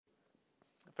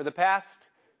For the past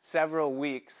several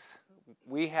weeks,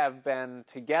 we have been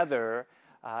together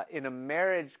in a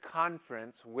marriage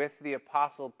conference with the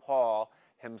Apostle Paul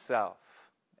himself.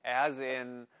 As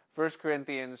in 1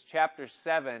 Corinthians chapter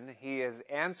 7, he is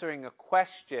answering a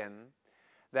question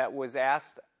that was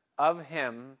asked of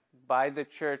him by the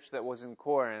church that was in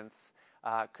Corinth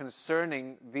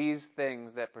concerning these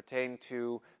things that pertain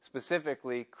to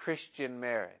specifically Christian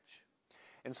marriage.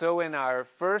 And so in our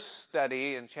first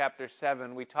study in chapter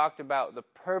 7, we talked about the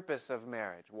purpose of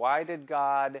marriage. Why did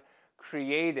God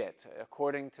create it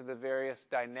according to the various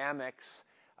dynamics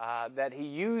that he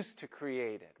used to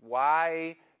create it?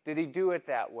 Why did he do it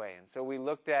that way? And so we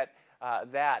looked at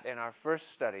that in our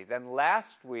first study. Then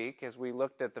last week, as we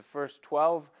looked at the first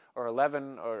 12 or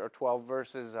 11 or 12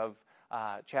 verses of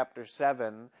chapter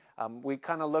 7, we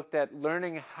kind of looked at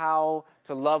learning how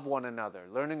to love one another,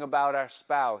 learning about our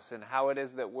spouse and how it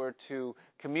is that we're to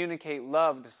communicate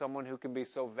love to someone who can be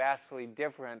so vastly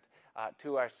different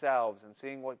to ourselves, and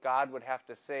seeing what God would have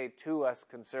to say to us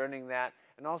concerning that,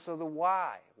 and also the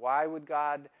why. Why would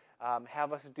God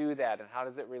have us do that, and how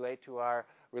does it relate to our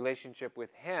relationship with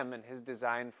Him and His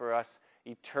design for us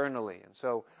eternally? And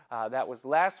so that was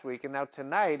last week, and now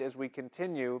tonight as we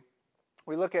continue,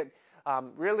 we look at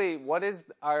really what is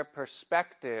our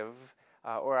perspective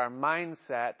or our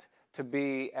mindset to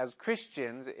be as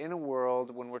Christians in a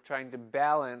world when we're trying to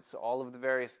balance all of the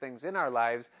various things in our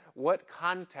lives. What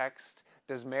context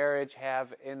does marriage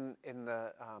have in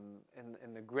the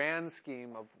grand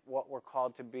scheme of what we're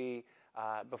called to be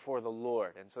before the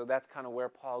Lord? And so that's kind of where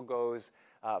Paul goes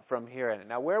from here. And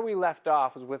now where we left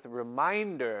off was with a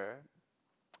reminder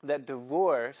that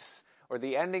divorce or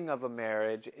the ending of a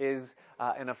marriage is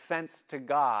an offense to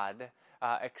God,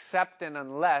 except and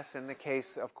unless, in the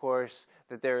case, of course,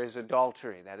 that there is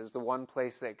adultery. That is the one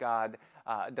place that God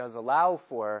does allow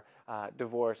for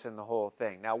divorce in the whole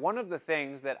thing. Now, one of the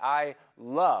things that I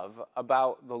love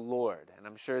about the Lord, and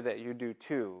I'm sure that you do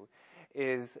too,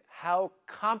 is how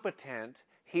competent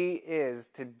He is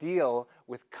to deal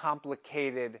with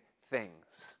complicated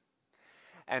things.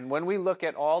 And when we look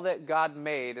at all that God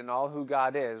made and all who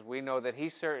God is, we know that He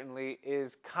certainly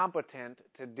is competent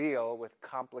to deal with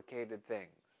complicated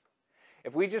things.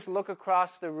 If we just look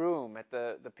across the room at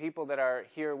the people that are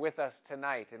here with us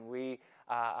tonight, and we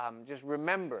just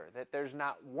remember that there's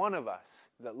not one of us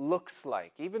that looks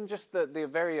like, even just the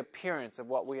very appearance of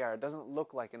what we are, it doesn't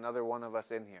look like another one of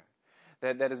us in here.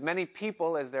 That as many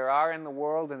people as there are in the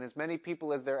world, and as many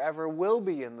people as there ever will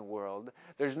be in the world,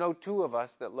 there's no two of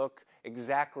us that look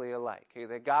exactly alike.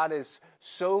 That God is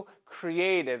so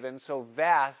creative and so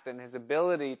vast in His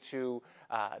ability to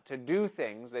do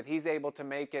things that He's able to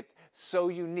make it so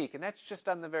unique. And that's just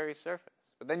on the very surface.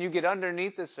 But then you get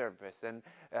underneath the surface and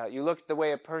you look at the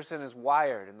way a person is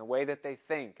wired and the way that they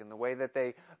think and the way that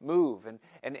they move.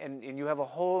 And you have a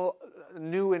whole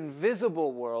new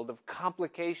invisible world of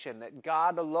complication that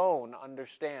God alone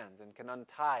understands and can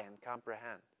untie and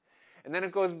comprehend. And then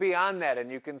it goes beyond that,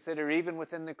 and you consider even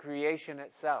within the creation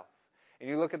itself. And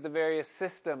you look at the various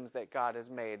systems that God has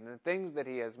made and the things that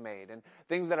He has made and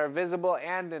things that are visible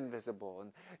and invisible.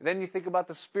 And then you think about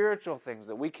the spiritual things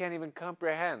that we can't even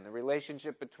comprehend, the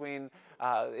relationship between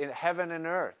heaven and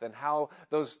earth and how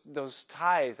those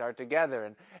ties are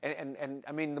together. And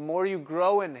I mean, the more you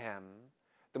grow in Him,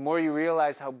 the more you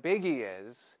realize how big He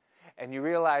is, and you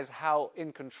realize how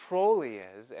in control He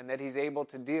is, and that He's able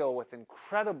to deal with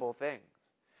incredible things.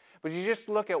 But you just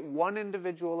look at one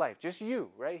individual life, just you,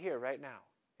 right here, right now,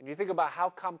 and you think about how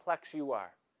complex you are.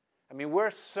 I mean,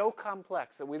 we're so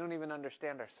complex that we don't even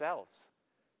understand ourselves.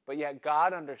 But yet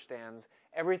God understands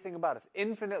everything about us,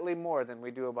 infinitely more than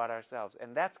we do about ourselves.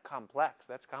 And that's complex,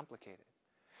 that's complicated.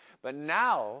 But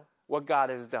now, what God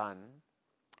has done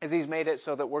is He's made it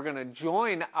so that we're going to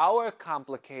join our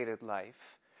complicated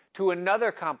life to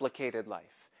another complicated life.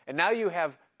 And now you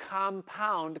have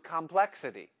compound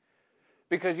complexity.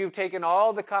 Because you've taken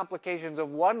all the complications of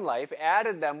one life,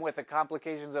 added them with the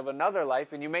complications of another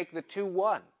life, and you make the two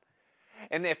one.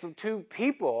 And if two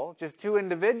people, just two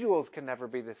individuals, can never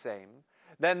be the same,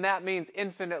 then that means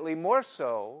infinitely more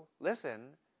so, listen,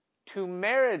 two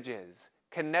marriages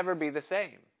can never be the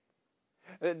same.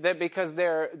 That because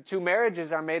two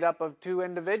marriages are made up of two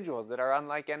individuals that are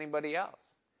unlike anybody else.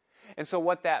 And so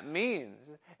what that means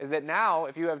is that now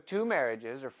if you have two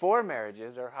marriages or four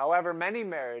marriages or however many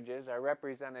marriages are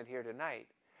represented here tonight,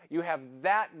 you have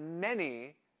that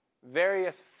many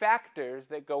various factors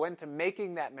that go into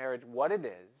making that marriage what it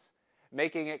is,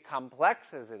 making it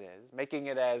complex as it is, making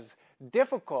it as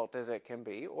difficult as it can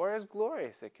be or as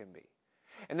glorious it can be.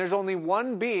 And there's only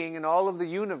one being in all of the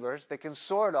universe that can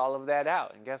sort all of that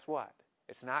out. And guess what?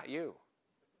 It's not you.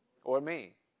 or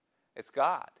me. It's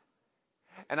God.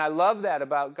 And I love that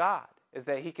about God, is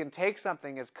that he can take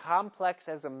something as complex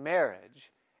as a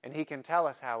marriage and he can tell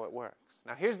us how it works.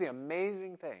 Now here's the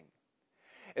amazing thing,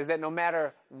 is that no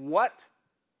matter what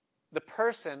the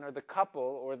person or the couple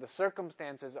or the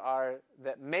circumstances are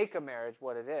that make a marriage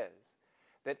what it is,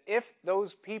 that if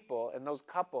those people and those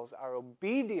couples are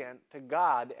obedient to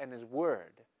God and his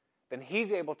word, then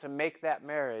he's able to make that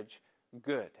marriage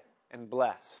good and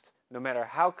blessed, no matter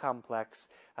how complex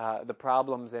the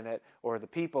problems in it or the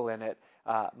people in it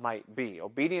might be.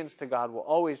 Obedience to God will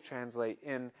always translate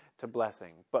into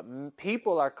blessing. But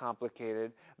people are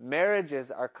complicated,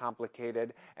 marriages are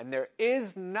complicated, and there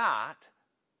is not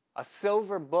a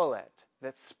silver bullet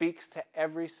that speaks to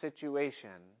every situation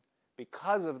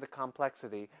because of the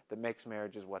complexity that makes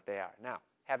marriages what they are. Now,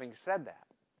 having said that,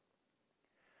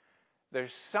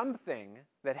 there's something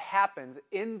that happens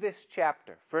in this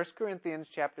chapter, 1 Corinthians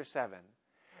chapter 7,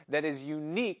 that is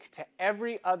unique to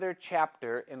every other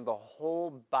chapter in the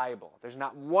whole Bible. There's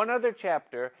not one other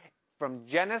chapter from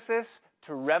Genesis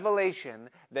to Revelation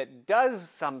that does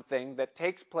something that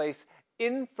takes place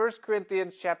in 1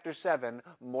 Corinthians chapter 7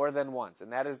 more than once,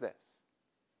 and that is this.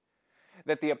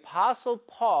 That the Apostle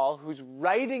Paul, who's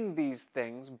writing these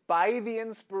things by the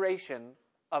inspiration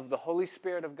of the Holy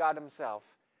Spirit of God himself,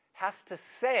 has to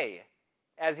say,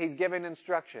 as he's given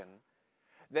instruction,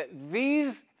 that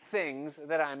these things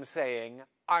that I'm saying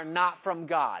are not from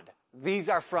God. These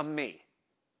are from me.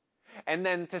 And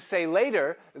then to say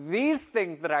later, these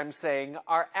things that I'm saying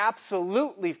are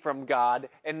absolutely from God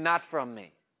and not from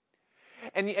me.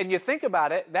 And you think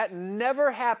about it, that never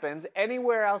happens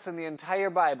anywhere else in the entire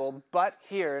Bible but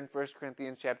here in 1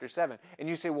 Corinthians chapter 7. And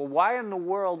you say, well, why in the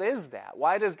world is that?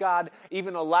 Why does God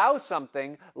even allow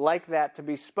something like that to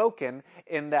be spoken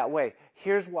in that way?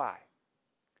 Here's why.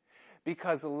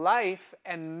 Because life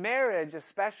and marriage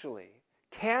especially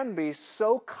can be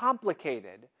so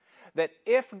complicated that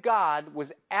if God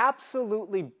was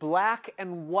absolutely black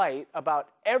and white about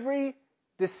every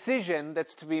decision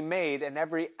that's to be made and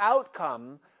every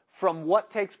outcome from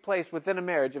what takes place within a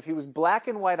marriage, if he was black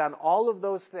and white on all of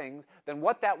those things, then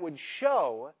what that would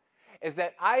show is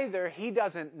that either he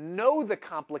doesn't know the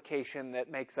complication that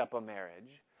makes up a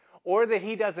marriage, or that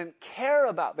he doesn't care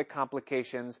about the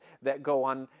complications that go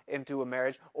on into a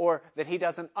marriage, or that he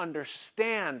doesn't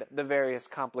understand the various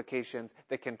complications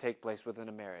that can take place within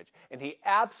a marriage. And he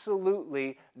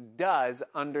absolutely does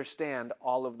understand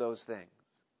all of those things.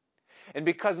 And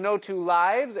because no two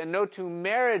lives and no two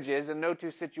marriages and no two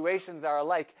situations are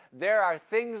alike, there are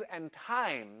things and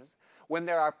times when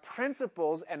there are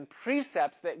principles and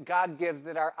precepts that God gives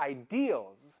that are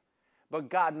ideals, but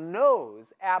God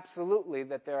knows absolutely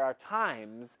that there are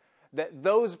times that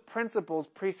those principles,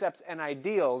 precepts, and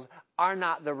ideals are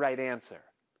not the right answer.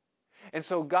 And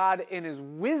so God, in his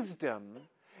wisdom,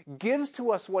 gives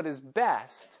to us what is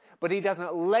best, but he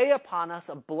doesn't lay upon us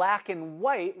a black and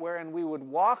white wherein we would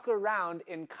walk around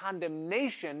in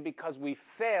condemnation because we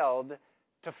failed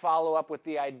to follow up with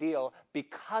the ideal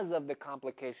because of the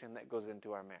complication that goes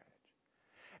into our marriage.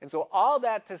 And so all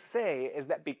that to say is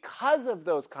that because of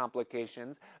those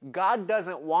complications, God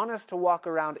doesn't want us to walk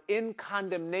around in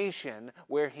condemnation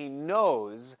where he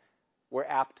knows we're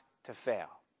apt to fail.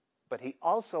 But he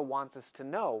also wants us to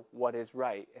know what is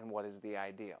right and what is the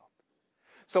ideal.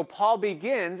 So Paul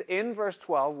begins in verse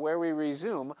 12, where we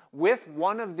resume, with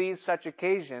one of these such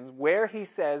occasions where he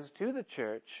says to the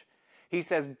church, he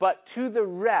says, but to the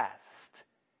rest.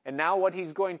 And now what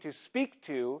he's going to speak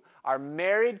to are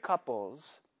married couples.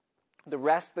 The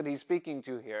rest that he's speaking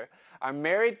to here are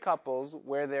married couples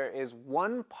where there is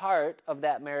one part of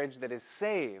that marriage that is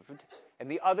saved and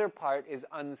the other part is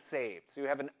unsaved. So you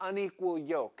have an unequal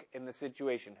yoke in the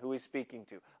situation. Who he's speaking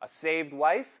to? A saved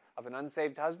wife of an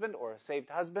unsaved husband, or a saved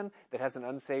husband that has an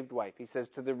unsaved wife. He says,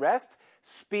 to the rest,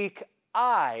 speak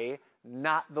I,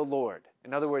 not the Lord.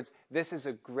 In other words, this is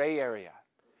a gray area.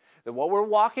 That what we're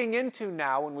walking into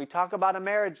now when we talk about a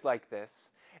marriage like this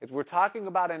is we're talking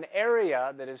about an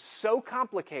area that is so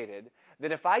complicated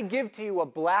that if I give to you a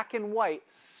black and white,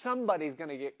 somebody's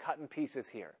going to get cut in pieces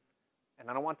here. And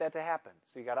I don't want that to happen.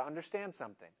 So you got to understand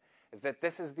something, is that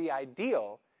this is the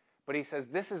ideal, but he says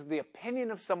this is the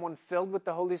opinion of someone filled with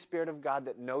the Holy Spirit of God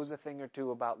that knows a thing or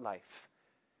two about life.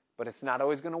 But it's not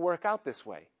always going to work out this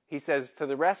way. He says, to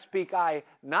the rest speak I,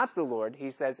 not the Lord.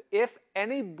 He says, if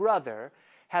any brother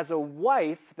has a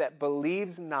wife that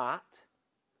believes not,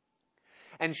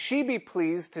 and she be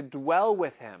pleased to dwell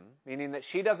with him, meaning that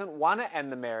she doesn't want to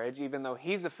end the marriage, even though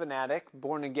he's a fanatic,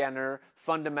 born-againer,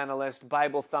 fundamentalist,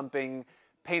 Bible-thumping,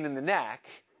 pain in the neck,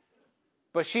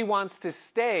 but she wants to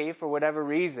stay for whatever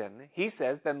reason, he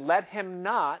says, then let him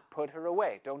not put her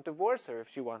away. Don't divorce her if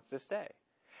she wants to stay.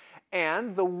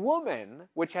 And the woman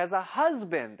which has a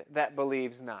husband that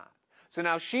believes not. So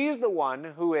now she's the one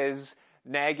who is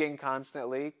nagging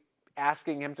constantly,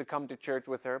 asking him to come to church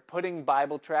with her, putting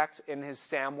Bible tracts in his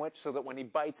sandwich so that when he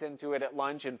bites into it at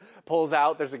lunch and pulls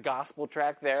out, there's a gospel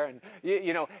tract there. And,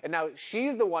 and now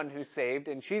she's the one who's saved,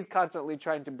 and she's constantly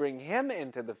trying to bring him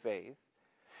into the faith.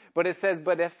 But it says,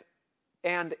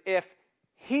 if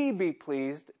he be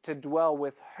pleased to dwell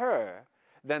with her,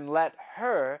 then let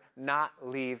her not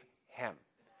leave him.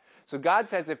 So God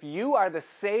says, if you are the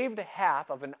saved half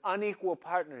of an unequal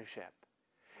partnership,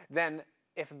 then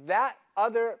if that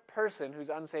other person who's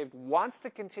unsaved wants to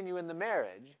continue in the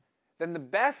marriage, then the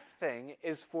best thing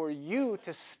is for you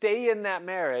to stay in that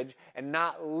marriage and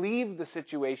not leave the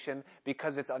situation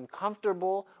because it's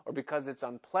uncomfortable or because it's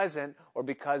unpleasant or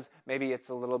because maybe it's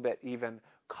a little bit even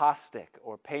caustic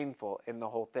or painful in the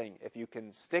whole thing. If you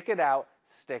can stick it out,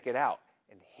 stick it out.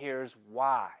 And here's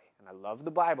why. And I love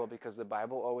the Bible because the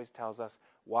Bible always tells us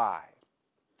why.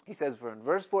 He says, for in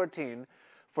verse 14,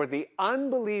 for the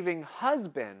unbelieving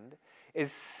husband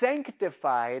is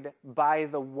sanctified by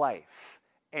the wife,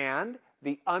 and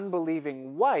the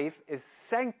unbelieving wife is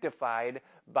sanctified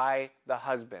by the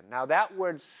husband. Now that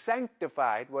word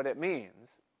sanctified, what it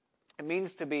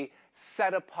means to be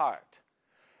set apart.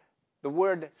 The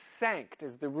word sanct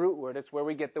is the root word. It's where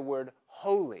we get the word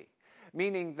holy,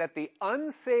 meaning that the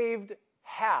unsaved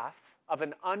half of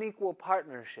an unequal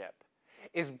partnership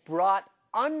is brought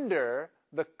under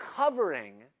the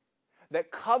covering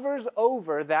that covers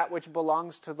over that which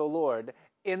belongs to the Lord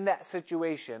in that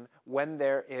situation when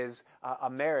there is a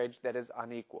marriage that is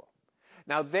unequal.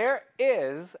 Now, there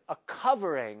is a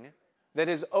covering that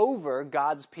is over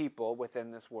God's people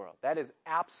within this world. That is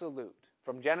absolute.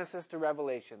 From Genesis to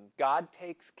Revelation, God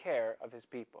takes care of his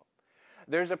people.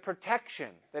 There's a protection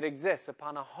that exists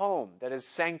upon a home that is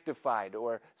sanctified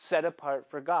or set apart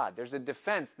for God. There's a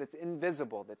defense that's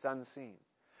invisible, that's unseen.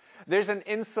 There's an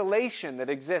insulation that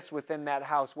exists within that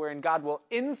house wherein God will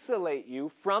insulate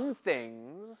you from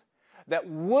things that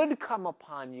would come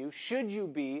upon you should you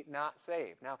be not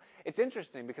saved. Now, it's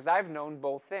interesting because I've known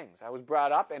both things. I was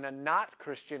brought up in a not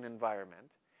Christian environment,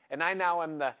 and I now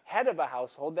am the head of a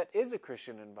household that is a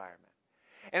Christian environment.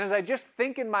 And as I just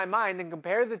think in my mind and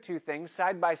compare the two things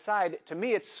side by side, to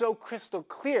me it's so crystal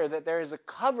clear that there is a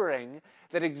covering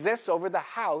that exists over the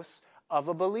house of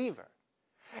a believer.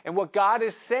 And what God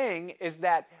is saying is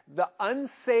that the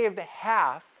unsaved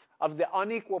half of the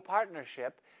unequal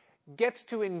partnership gets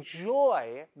to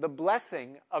enjoy the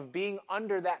blessing of being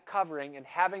under that covering and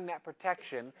having that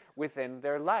protection within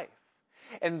their life.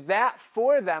 And that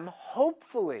for them,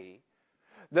 hopefully,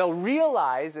 they'll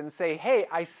realize and say, hey,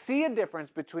 I see a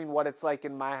difference between what it's like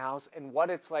in my house and what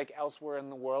it's like elsewhere in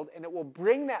the world, and it will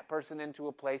bring that person into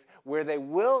a place where they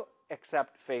will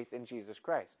accept faith in Jesus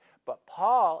Christ. But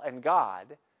Paul and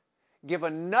God give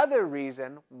another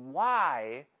reason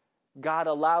why God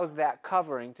allows that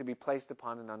covering to be placed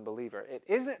upon an unbeliever. It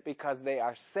isn't because they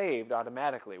are saved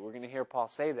automatically. We're going to hear Paul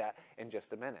say that in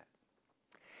just a minute.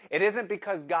 It isn't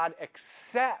because God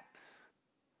accepts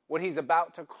what he's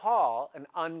about to call an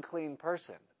unclean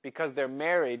person because they're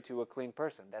married to a clean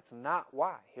person. That's not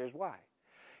why. Here's why.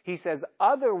 He says,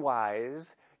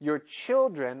 otherwise your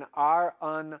children are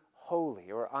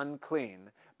unholy or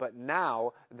unclean, but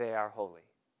now they are holy.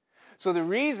 So the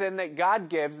reason that God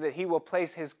gives that he will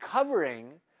place his covering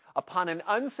upon an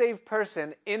unsaved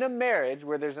person in a marriage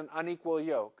where there's an unequal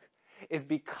yoke is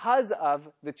because of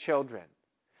the children.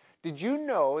 Did you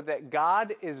know that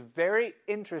God is very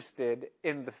interested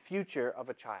in the future of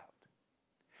a child?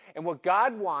 And what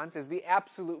God wants is the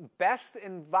absolute best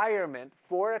environment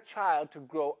for a child to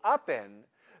grow up in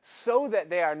so that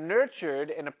they are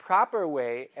nurtured in a proper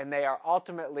way and they are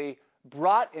ultimately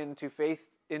brought into faith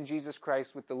in Jesus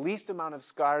Christ with the least amount of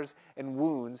scars and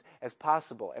wounds as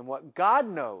possible. And what God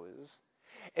knows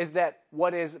is that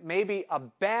what is maybe a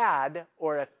bad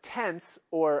or a tense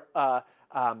or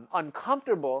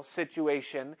uncomfortable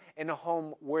situation in a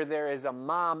home where there is a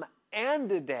mom and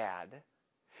a dad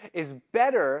is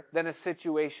better than a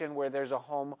situation where there's a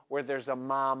home where there's a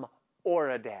mom or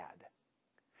a dad.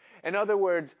 In other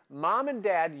words, mom and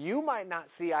dad, you might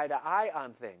not see eye to eye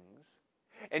on things,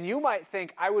 and you might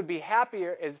think I would be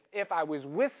happier if I was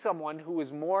with someone who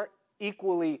was more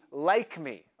equally like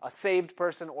me, a saved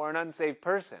person or an unsaved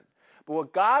person. But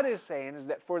what God is saying is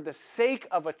that for the sake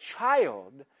of a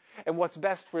child and what's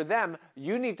best for them,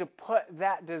 you need to put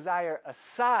that desire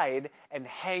aside and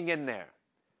hang in there.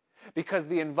 Because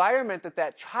the environment that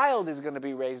that child is going to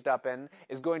be raised up in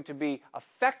is going to be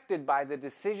affected by the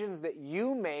decisions that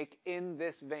you make in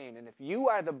this vein. And if you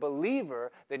are the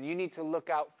believer, then you need to look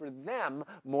out for them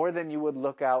more than you would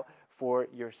look out for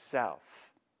yourself.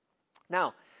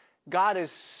 Now, God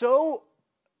is so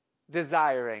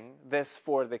desiring this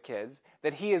for the kids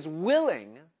that he is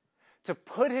willing to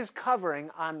put his covering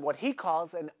on what he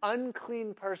calls an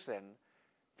unclean person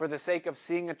for the sake of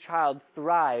seeing a child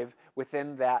thrive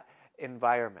within that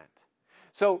environment.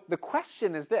 So the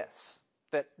question is this,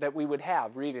 that we would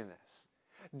have reading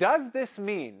this. Does this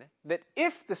mean that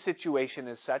if the situation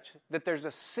is such that there's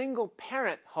a single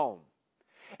parent home,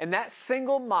 and that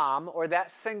single mom or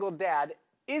that single dad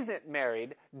isn't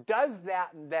married, does that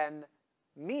then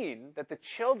mean that the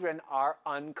children are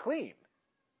unclean?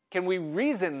 Can we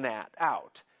reason that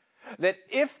out? That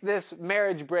if this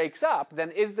marriage breaks up,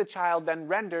 then is the child then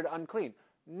rendered unclean?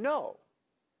 No.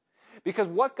 Because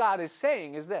what God is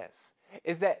saying is this,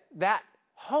 is that that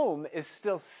home is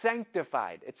still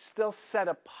sanctified. It's still set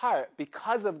apart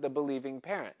because of the believing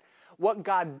parent. What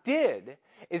God did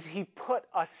is he put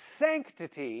a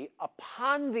sanctity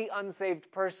upon the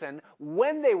unsaved person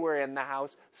when they were in the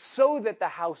house so that the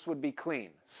house would be clean,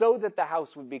 so that the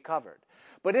house would be covered.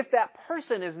 But if that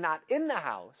person is not in the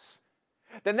house,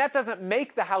 then that doesn't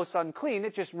make the house unclean.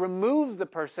 It just removes the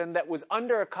person that was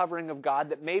under a covering of God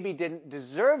that maybe didn't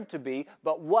deserve to be,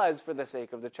 but was for the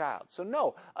sake of the child. So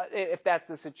no, if that's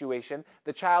the situation,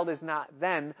 the child is not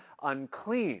then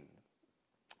unclean.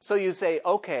 So you say,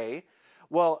 okay,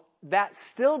 well, that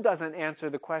still doesn't answer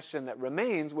the question that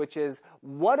remains, which is,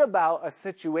 what about a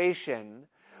situation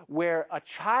where a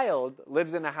child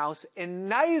lives in a house and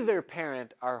neither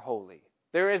parent are holy?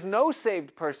 There is no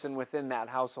saved person within that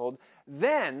household.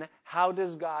 Then how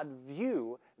does God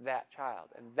view that child?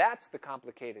 And that's the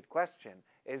complicated question,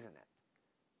 isn't it?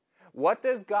 What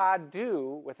does God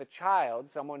do with a child,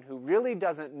 someone who really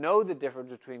doesn't know the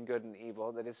difference between good and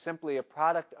evil, that is simply a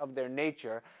product of their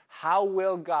nature? How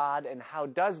will God and how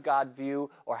does God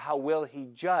view, or how will he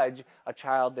judge a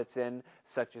child that's in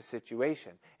such a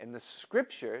situation? And the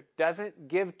Scripture doesn't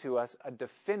give to us a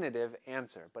definitive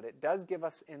answer, but it does give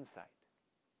us insight.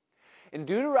 In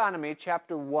Deuteronomy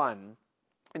chapter 1,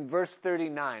 in verse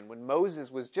 39, when Moses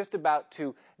was just about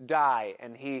to die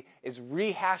and he is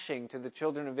rehashing to the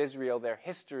children of Israel their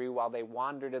history while they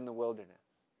wandered in the wilderness,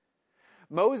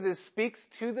 Moses speaks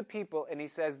to the people and he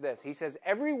says this. He says,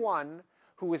 everyone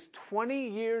who is 20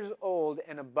 years old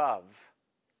and above,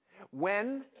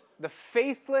 when the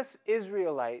faithless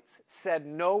Israelites said,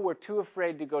 no, we're too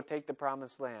afraid to go take the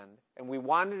promised land, and we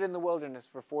wandered in the wilderness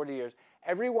for 40 years,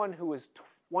 everyone who is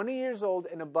 20 years old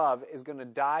and above is going to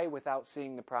die without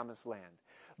seeing the promised land.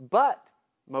 But,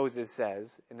 Moses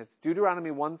says, and it's Deuteronomy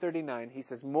 1:39, he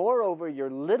says, moreover, your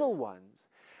little ones,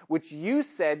 which you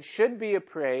said should be a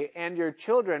prey, and your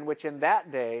children, which in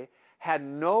that day had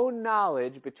no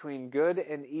knowledge between good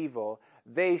and evil,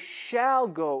 they shall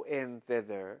go in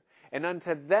thither, and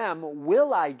unto them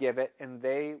will I give it, and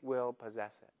they will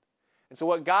possess it. And so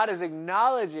what God is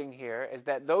acknowledging here is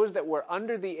that those that were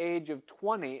under the age of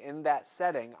 20 in that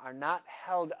setting are not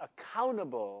held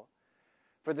accountable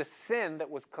for the sin that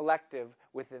was collective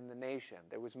within the nation.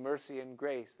 There was mercy and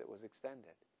grace that was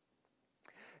extended.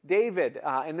 David,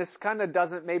 and this kind of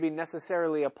doesn't maybe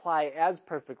necessarily apply as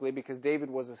perfectly because David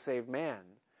was a saved man.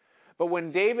 But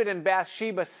when David and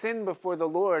Bathsheba sinned before the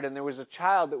Lord and there was a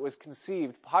child that was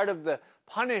conceived, part of the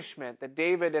punishment that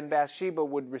David and Bathsheba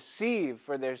would receive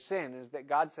for their sin is that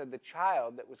God said the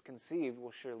child that was conceived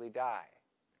will surely die.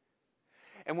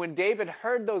 And when David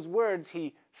heard those words,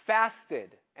 he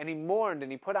fasted and he mourned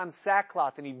and he put on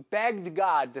sackcloth and he begged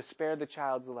God to spare the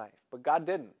child's life. But God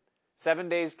didn't. 7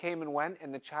 days came and went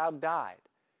and the child died.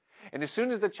 And as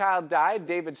soon as the child died,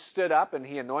 David stood up and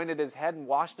he anointed his head and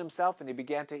washed himself and he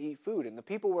began to eat food. And the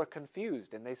people were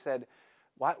confused and they said,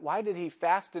 why did he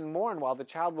fast and mourn while the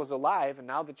child was alive and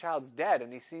now the child's dead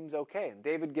and he seems okay? And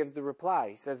David gives the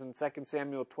reply. He says in 2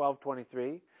 Samuel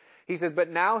 12:23, he says, but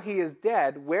now he is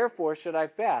dead, wherefore should I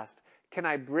fast? Can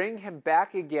I bring him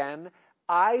back again?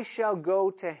 I shall go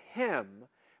to him,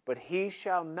 but he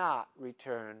shall not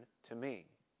return to me.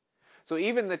 So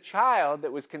even the child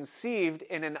that was conceived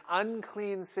in an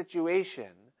unclean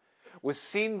situation was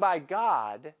seen by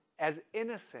God as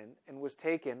innocent and was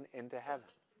taken into heaven.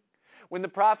 When the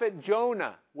prophet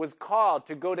Jonah was called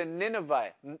to go to Nineveh,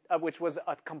 which was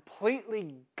a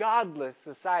completely godless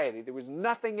society, there was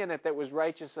nothing in it that was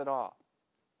righteous at all.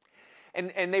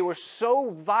 And they were so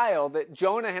vile that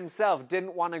Jonah himself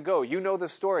didn't want to go. You know the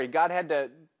story. God had to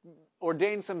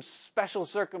ordain some special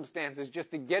circumstances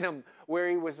just to get him where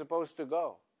he was supposed to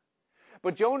go.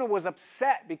 But Jonah was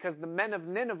upset because the men of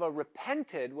Nineveh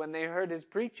repented when they heard his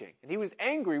preaching. And he was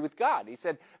angry with God. He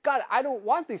said, God, I don't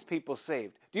want these people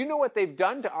saved. Do you know what they've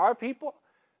done to our people?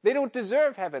 They don't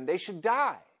deserve heaven. They should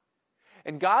die.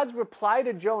 And God's reply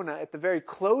to Jonah at the very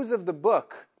close of the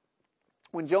book,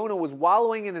 when Jonah was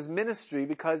wallowing in his misery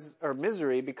because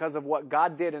of what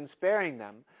God did in sparing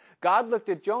them, God looked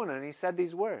at Jonah and he said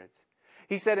these words.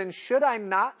 He said, and should I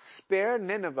not spare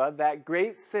Nineveh, that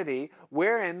great city,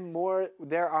 wherein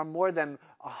there are more than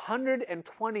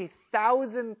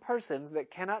 120,000 persons that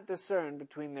cannot discern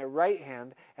between their right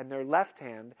hand and their left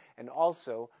hand, and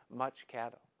also much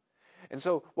cattle. And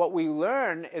so what we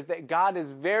learn is that God is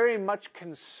very much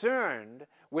concerned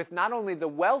with not only the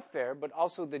welfare, but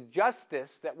also the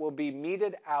justice that will be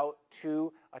meted out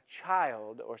to a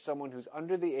child or someone who's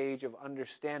under the age of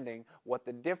understanding what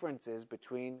the difference is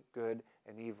between good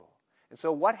and evil. And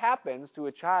so what happens to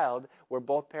a child where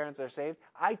both parents are saved?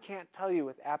 I can't tell you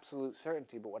with absolute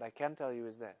certainty, but what I can tell you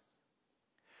is this,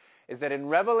 is that in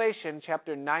Revelation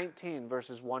chapter 19,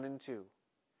 verses 1 and 2,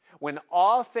 when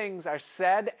all things are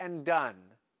said and done,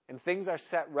 and things are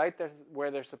set right there where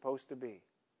they're supposed to be,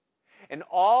 and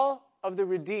all of the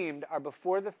redeemed are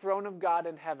before the throne of God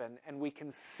in heaven, and we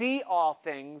can see all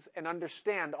things and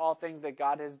understand all things that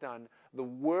God has done, the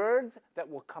words that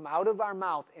will come out of our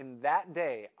mouth in that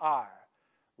day are,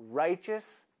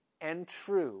 righteous and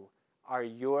true are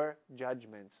your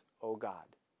judgments, O God.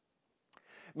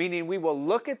 Meaning we will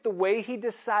look at the way he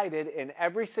decided in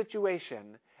every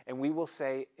situation, and we will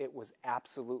say it was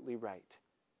absolutely right.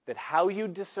 That how you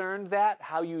discerned that,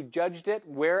 how you judged it,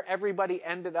 where everybody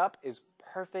ended up is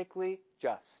perfectly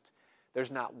just.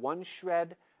 There's not one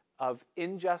shred of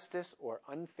injustice or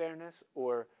unfairness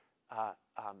or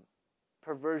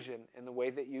perversion in the way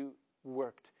that you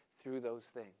worked through those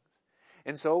things.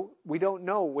 And so we don't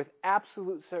know with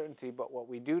absolute certainty, but what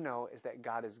we do know is that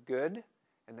God is good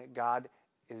and that God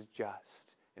is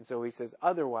just. And so he says,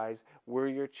 otherwise, were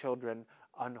your children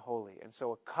unholy. And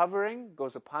so a covering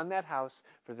goes upon that house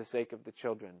for the sake of the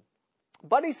children.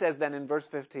 But he says then in verse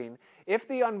 15, if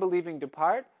the unbelieving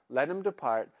depart, let him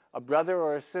depart. A brother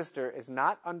or a sister is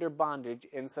not under bondage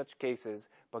in such cases,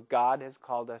 but God has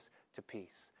called us to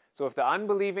peace. So if the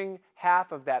unbelieving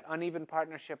half of that uneven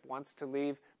partnership wants to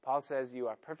leave, Paul says you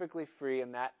are perfectly free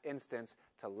in that instance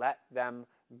to let them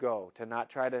go, to not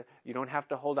try to, you don't have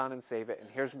to hold on and save it. And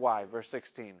here's why, verse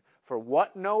 16. For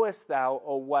what knowest thou,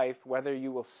 O wife, whether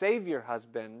you will save your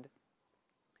husband?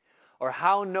 Or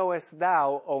how knowest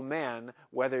thou, O man,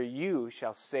 whether you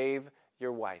shall save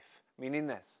your wife? Meaning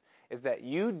this, is that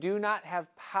you do not have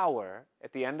power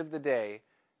at the end of the day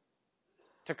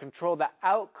to control the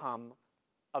outcome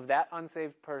of that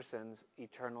unsaved person's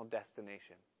eternal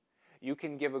destination. You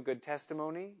can give a good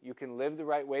testimony, you can live the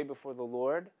right way before the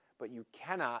Lord, but you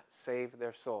cannot save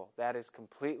their soul. That is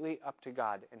completely up to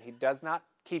God, and he does not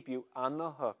keep you on the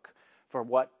hook for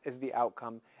what is the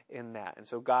outcome in that. And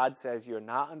so God says you're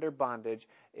not under bondage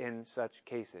in such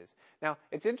cases. Now,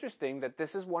 it's interesting that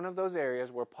this is one of those areas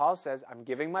where Paul says, I'm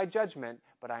giving my judgment,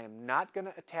 but I am not going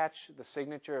to attach the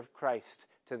signature of Christ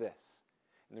to this.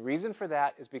 And the reason for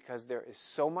that is because there is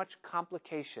so much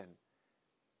complication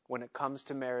when it comes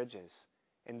to marriages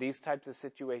in these types of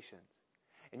situations.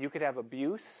 And you could have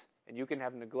abuse, and you can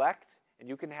have neglect, and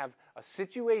you can have a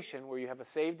situation where you have a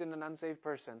saved and an unsaved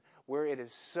person where it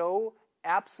is so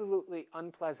absolutely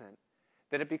unpleasant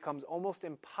that it becomes almost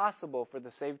impossible for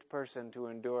the saved person to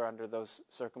endure under those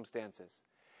circumstances.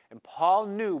 And Paul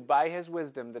knew by his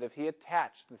wisdom that if he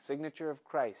attached the signature of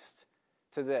Christ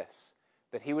to this,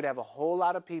 that he would have a whole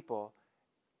lot of people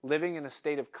living in a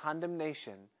state of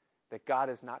condemnation that God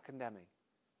is not condemning.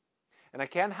 And I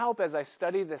can't help as I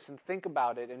study this and think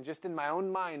about it, and just in my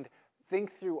own mind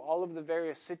think through all of the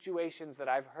various situations that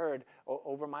I've heard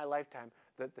over my lifetime,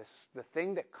 that the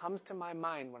thing that comes to my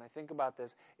mind when I think about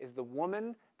this is the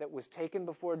woman that was taken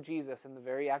before Jesus in the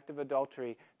very act of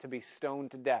adultery to be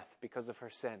stoned to death because of her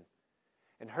sin.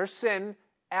 And her sin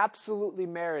absolutely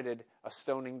merited a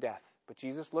stoning death. But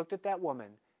Jesus looked at that woman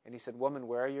and he said, woman,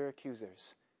 where are your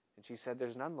accusers? And she said,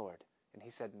 there's none, Lord. And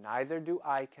he said, neither do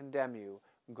I condemn you.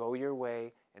 Go your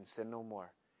way and sin no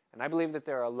more. And I believe that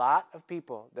there are a lot of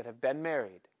people that have been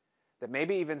married that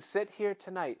maybe even sit here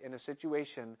tonight in a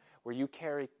situation where you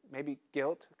carry maybe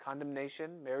guilt,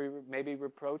 condemnation, maybe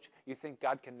reproach. You think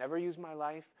God can never use my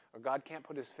life, or God can't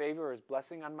put his favor or his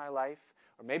blessing on my life,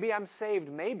 or maybe I'm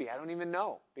saved, maybe, I don't even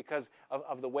know, because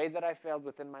of the way that I failed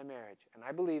within my marriage. And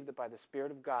I believe that by the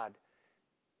Spirit of God,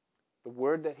 the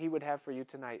word that he would have for you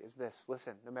tonight is this.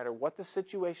 Listen, no matter what the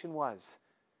situation was,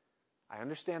 I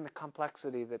understand the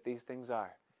complexity that these things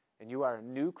are. and you are a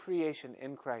new creation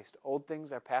in Christ. Old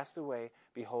things are passed away.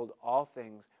 Behold, all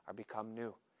things are become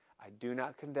new. I do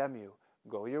not condemn you.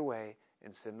 Go your way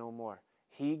and sin no more.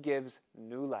 He gives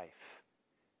new life.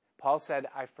 Paul said,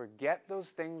 I forget those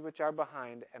things which are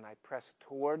behind, and I press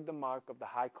toward the mark of the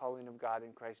high calling of God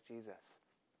in Christ Jesus.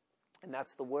 And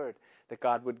that's the word that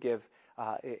God would give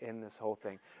in this whole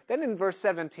thing. Then in verse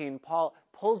 17, Paul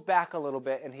pulls back a little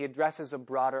bit and he addresses a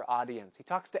broader audience. He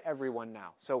talks to everyone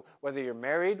now. So whether you're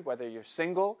married, whether you're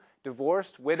single,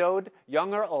 divorced, widowed,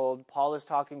 young or old, Paul is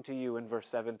talking to you in verse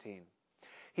 17.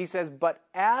 He says, but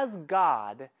as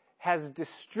God has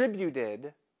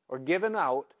distributed or given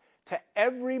out to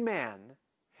every man,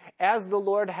 as the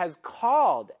Lord has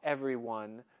called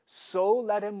everyone, so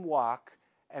let him walk,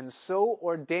 and so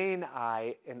ordain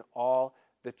I in all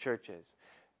the churches.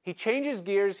 He changes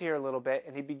gears here a little bit,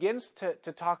 and he begins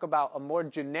to talk about a more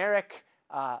generic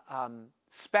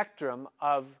spectrum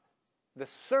of the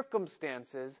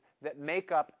circumstances that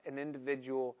make up an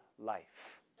individual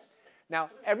life. Now,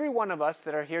 every one of us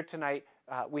that are here tonight,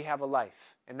 we have a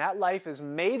life, and that life is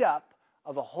made up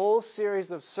of a whole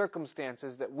series of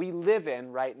circumstances that we live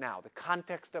in right now, the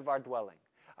context of our dwelling.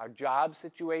 Our job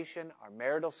situation, our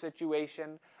marital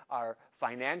situation, our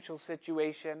financial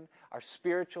situation, our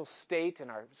spiritual state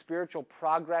and our spiritual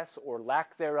progress or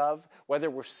lack thereof, whether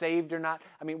we're saved or not.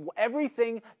 I mean,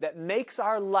 everything that makes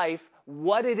our life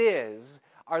what it is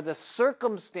are the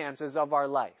circumstances of our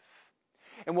life.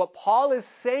 And what Paul is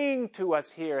saying to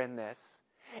us here in this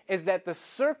is that the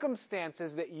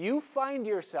circumstances that you find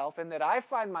yourself and that I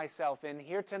find myself in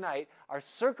here tonight are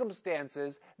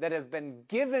circumstances that have been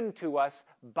given to us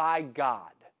by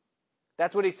God.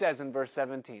 That's what he says in verse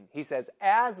 17. He says,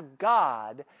 as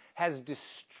God has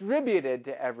distributed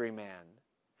to every man,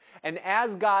 and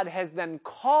as God has then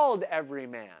called every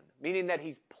man, meaning that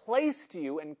he's placed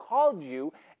you and called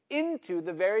you into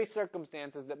the very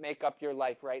circumstances that make up your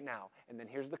life right now. And then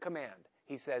here's the command.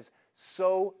 He says,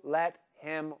 so let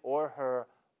him or her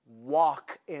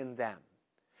walk in them.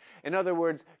 In other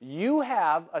words, you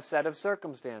have a set of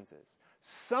circumstances.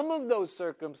 Some of those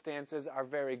circumstances are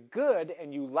very good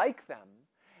and you like them,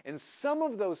 and some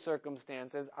of those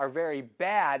circumstances are very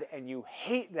bad and you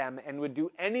hate them and would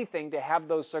do anything to have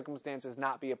those circumstances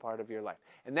not be a part of your life.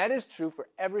 And that is true for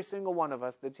every single one of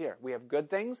us that's here. We have good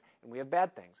things and we have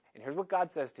bad things. And here's what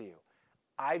God says to you.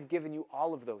 I've given you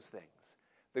all of those things.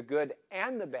 The good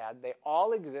and the bad, they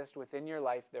all exist within your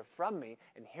life. They're from me.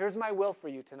 And here's my will for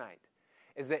you tonight,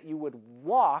 is that you would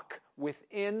walk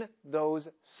within those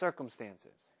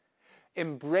circumstances.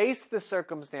 Embrace the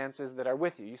circumstances that are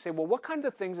with you. You say, well, what kinds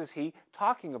of things is he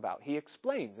talking about? He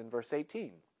explains in verse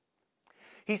 18.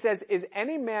 He says, is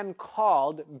any man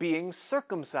called being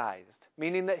circumcised?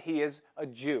 Meaning that he is a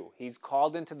Jew. He's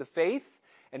called into the faith,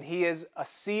 and he is a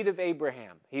seed of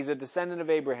Abraham. He's a descendant of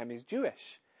Abraham. He's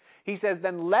Jewish. He says,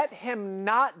 then let him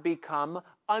not become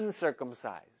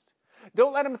uncircumcised.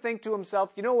 Don't let him think to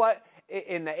himself, you know what,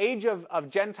 in the age of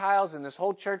Gentiles and this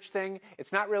whole church thing,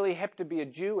 it's not really hip to be a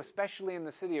Jew, especially in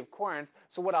the city of Corinth.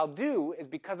 So what I'll do is,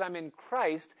 because I'm in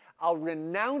Christ, I'll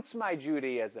renounce my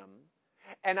Judaism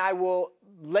and I will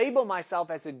label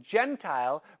myself as a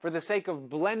Gentile for the sake of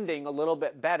blending a little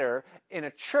bit better in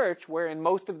a church wherein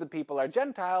most of the people are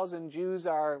Gentiles and Jews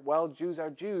are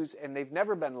Jews, and they've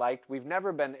never been liked, we've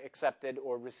never been accepted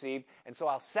or received, and so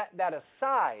I'll set that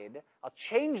aside, I'll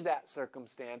change that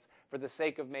circumstance for the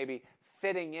sake of maybe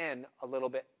fitting in a little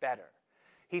bit better.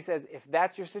 He says, if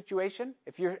that's your situation,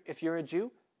 if you're a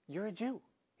Jew, you're a Jew.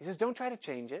 He says, don't try to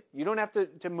change it. You don't have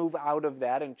to move out of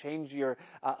that and change your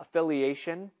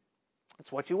affiliation.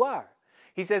 It's what you are.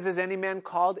 He says, is any man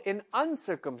called in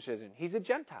uncircumcision? He's a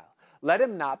Gentile. Let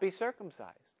him not be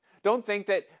circumcised. Don't think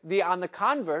that on the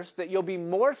converse that you'll be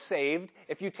more saved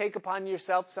if you take upon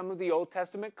yourself some of the Old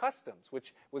Testament customs,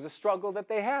 which was a struggle that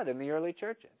they had in the early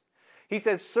churches. He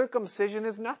says, circumcision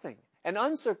is nothing, and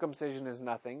uncircumcision is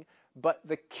nothing, but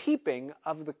the keeping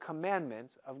of the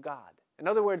commandments of God. In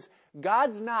other words,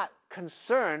 God's not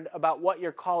concerned about what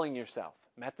you're calling yourself.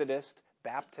 Methodist,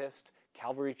 Baptist,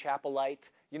 Calvary Chapelite,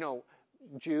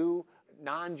 Jew,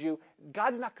 non-Jew.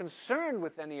 God's not concerned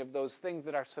with any of those things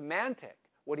that are semantic.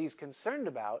 What he's concerned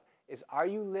about is, are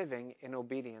you living in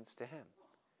obedience to him?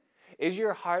 Is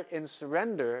your heart in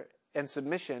surrender and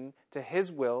submission to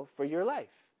his will for your life?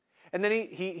 And then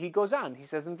he goes on. He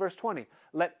says in verse 20,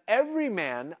 let every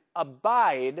man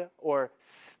abide or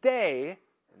stay,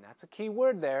 and that's a key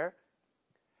word there,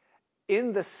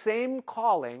 in the same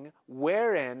calling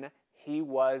wherein he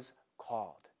was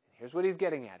called. Here's what he's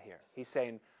getting at here. He's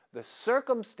saying the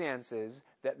circumstances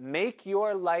that make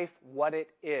your life what it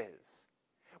is,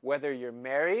 whether you're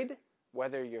married,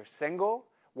 whether you're single,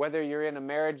 whether you're in a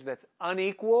marriage that's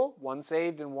unequal, one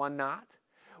saved and one not,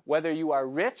 whether you are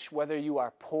rich, whether you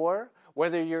are poor,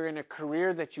 whether you're in a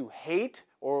career that you hate,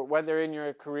 or whether in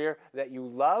your career that you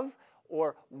love,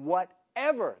 or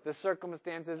whatever the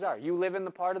circumstances are. You live in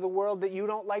the part of the world that you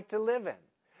don't like to live in.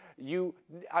 You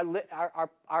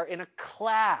are in a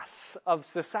class of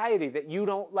society that you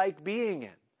don't like being in.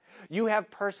 You have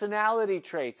personality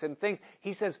traits and things.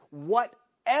 He says,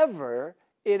 whatever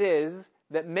it is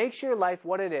that makes your life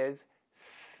what it is,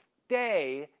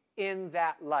 stay in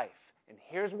that life. And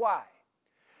here's why.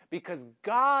 Because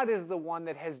God is the one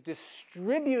that has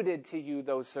distributed to you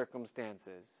those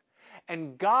circumstances.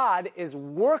 And God is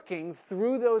working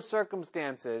through those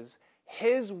circumstances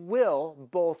His will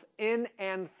both in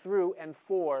and through and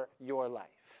for your life.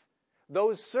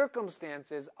 Those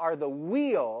circumstances are the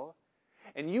wheel,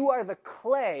 and you are the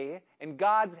clay, and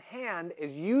God's hand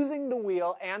is using the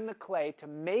wheel and the clay to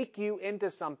make you into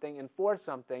something and for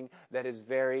something that is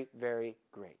very, very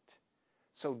great.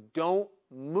 So don't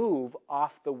move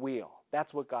off the wheel.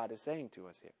 That's what God is saying to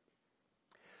us here.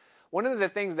 One of the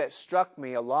things that struck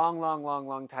me a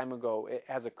long time ago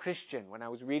as a Christian when I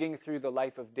was reading through the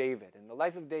life of David, and the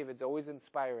life of David's always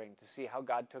inspiring to see how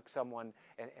God took someone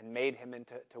and made him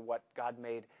into what God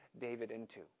made David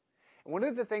into. And one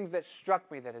of the things that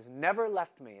struck me that has never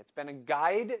left me, it's been a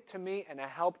guide to me and a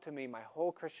help to me my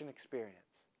whole Christian experience,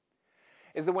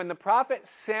 is that when the prophet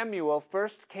Samuel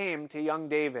first came to young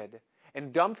David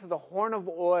and dumped the horn of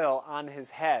oil on his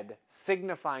head,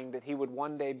 signifying that he would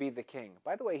one day be the king.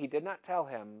 By the way, he did not tell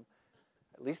him,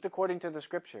 at least according to the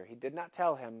scripture, he did not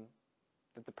tell him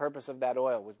that the purpose of that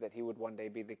oil was that he would one day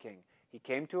be the king. He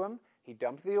came to him, he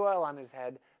dumped the oil on his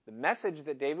head. The message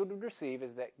that David would receive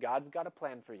is that God's got a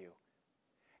plan for you.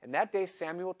 And that day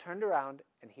Samuel turned around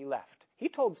and he left. He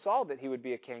told Saul that he would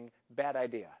be a king. Bad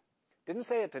idea. Didn't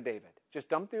say it to David. Just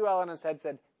dumped the oil on his head,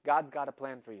 said, God's got a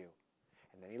plan for you.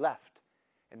 And then he left.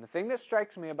 And the thing that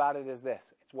strikes me about it is this.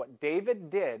 It's what David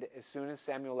did as soon as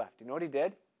Samuel left. You know what he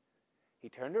did? He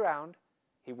turned around,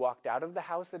 he walked out of the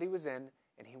house that he was in,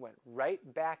 and he went right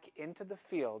back into the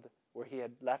field where he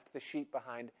had left the sheep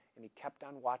behind, and he kept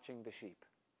on watching the sheep.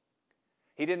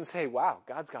 He didn't say, wow,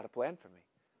 God's got a plan for me.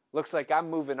 Looks like I'm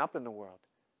moving up in the world.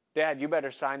 Dad, you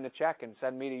better sign the check and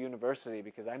send me to university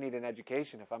because I need an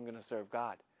education if I'm going to serve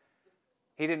God.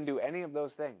 He didn't do any of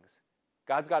those things.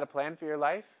 God's got a plan for your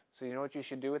life. So you know what you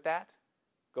should do with that?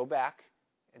 Go back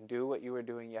and do what you were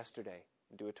doing yesterday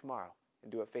and do it tomorrow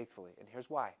and do it faithfully. And here's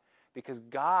why. Because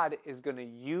God is going to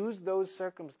use those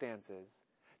circumstances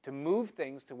to move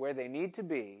things to where they need to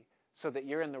be so that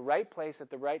you're in the right place at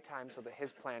the right time so that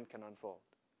His plan can unfold.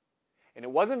 And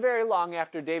it wasn't very long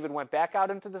after David went back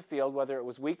out into the field, whether it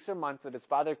was weeks or months, that his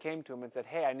father came to him and said,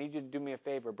 hey, I need you to do me a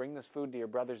favor. Bring this food to your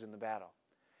brothers in the battle.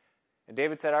 And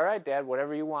David said, all right, Dad,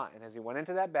 whatever you want. And as he went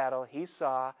into that battle, he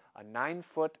saw a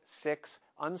 9'6",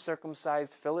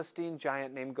 uncircumcised Philistine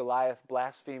giant named Goliath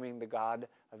blaspheming the God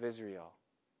of Israel.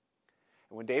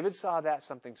 And when David saw that,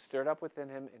 something stirred up within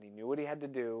him, and he knew what he had to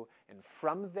do. And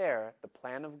from there, the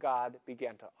plan of God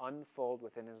began to unfold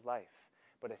within his life.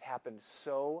 But it happened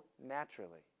so naturally.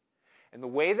 And the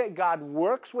way that God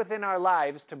works within our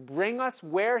lives to bring us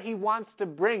where He wants to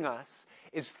bring us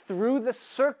is through the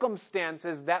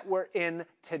circumstances that we're in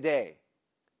today.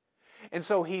 And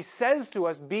so He says to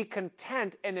us, be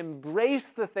content and embrace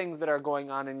the things that are going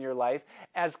on in your life,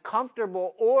 as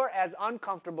comfortable or as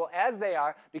uncomfortable as they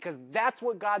are, because that's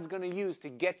what God's going to use to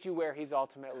get you where He's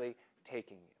ultimately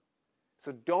taking you.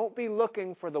 So don't be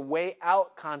looking for the way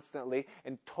out constantly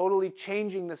and totally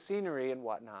changing the scenery and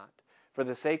whatnot for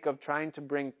the sake of trying to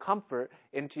bring comfort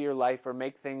into your life or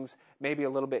make things maybe a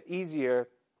little bit easier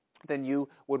than you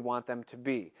would want them to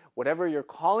be. Whatever your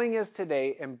calling is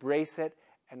today, embrace it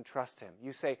and trust Him.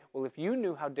 You say, well, if you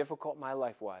knew how difficult my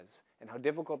life was and how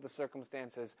difficult the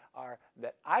circumstances are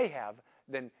that I have,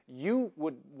 then you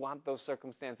would want those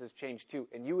circumstances changed too,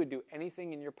 and you would do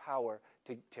anything in your power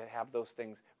to have those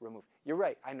things removed. You're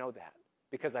right, I know that,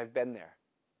 because I've been there.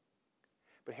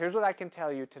 But here's what I can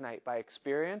tell you tonight by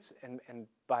experience and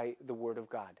by the Word of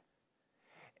God,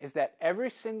 is that every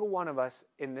single one of us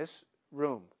in this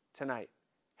room tonight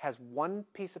has one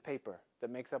piece of paper that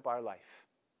makes up our life.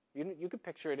 You could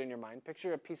picture it in your mind.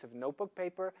 Picture a piece of notebook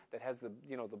paper that has the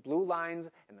blue lines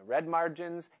and the red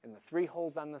margins and the 3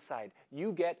 holes on the side.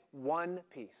 You get one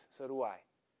piece. So do I.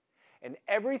 And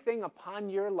everything upon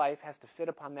your life has to fit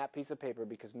upon that piece of paper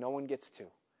because no one gets 2.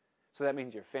 So that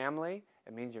means your family,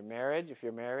 it means your marriage if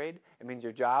you're married, it means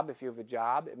your job if you have a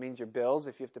job, it means your bills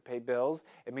if you have to pay bills,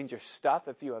 it means your stuff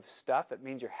if you have stuff, it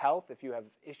means your health if you have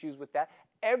issues with that.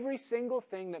 Every single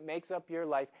thing that makes up your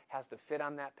life has to fit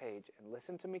on that page. And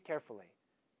listen to me carefully.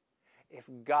 if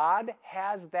God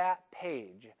has that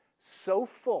page so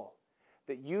full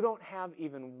that you don't have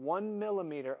even 1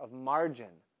 millimeter of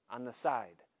margin on the side,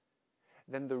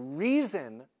 then the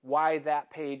reason why that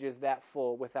page is that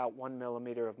full without 1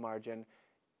 millimeter of margin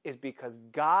is because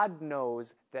God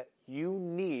knows that you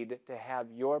need to have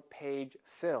your page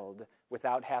filled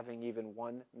without having even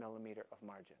 1 millimeter of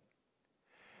margin.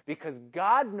 Because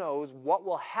God knows what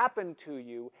will happen to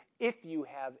you if you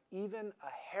have even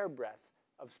a hairbreadth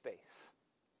of space.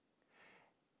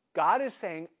 God is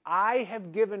saying, I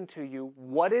have given to you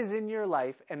what is in your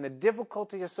life and the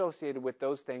difficulty associated with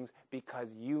those things because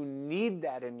you need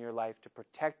that in your life to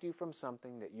protect you from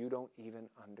something that you don't even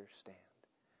understand.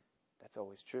 That's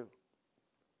always true.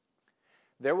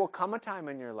 There will come a time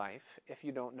in your life, if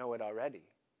you don't know it already,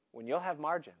 when you'll have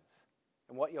margins.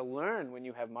 And what you'll learn when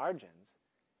you have margins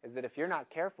is that if you're not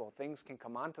careful, things can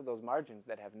come onto those margins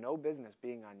that have no business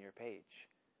being on your page.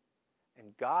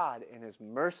 And God, in His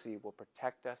mercy, will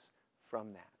protect us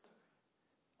from that.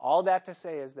 All that to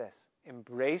say is this: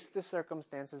 embrace the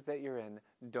circumstances that you're in.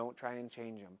 Don't try and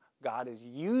change them. God is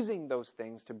using those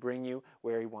things to bring you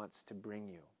where He wants to bring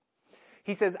you.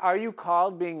 He says, are you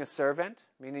called being a servant?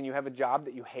 Meaning you have a job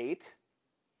that you hate.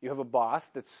 You have a boss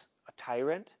that's a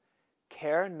tyrant.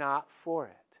 Care not for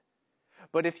it.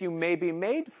 But if you may be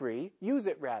made free, use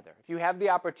it rather. If you have the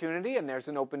opportunity and there's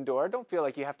an open door, don't feel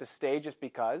like you have to stay just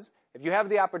because. If you have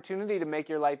the opportunity to make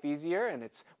your life easier and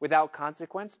it's without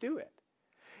consequence, do it.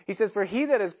 He says, for he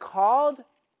that is called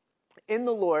in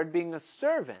the Lord, being a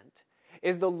servant,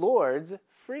 is the Lord's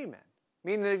freeman.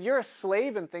 Meaning that if you're a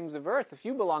slave in things of earth, if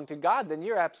you belong to God, then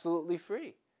you're absolutely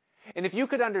free. And if you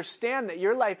could understand that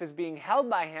your life is being held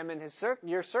by Him and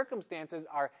your circumstances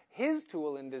are His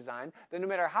tool in design, then no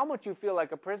matter how much you feel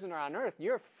like a prisoner on earth,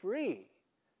 you're free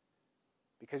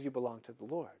because you belong to the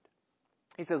Lord.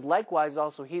 He says, likewise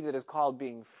also he that is called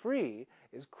being free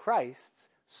is Christ's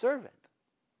servant.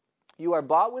 You are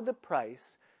bought with a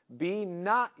price. Be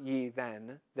not ye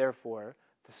then, therefore,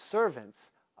 the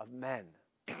servants of men.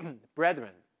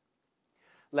 Brethren,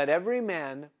 let every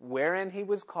man wherein he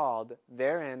was called,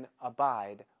 therein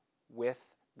abide with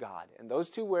God. And those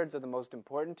two words are the most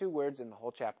important two words in the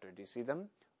whole chapter. Do you see them?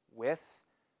 With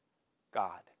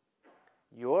God.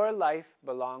 Your life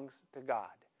belongs to God.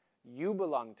 You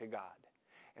belong to God.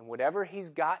 And whatever He's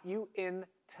got you in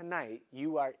tonight,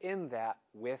 you are in that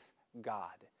with God.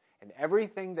 And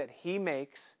everything that He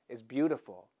makes is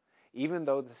beautiful, even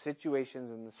though the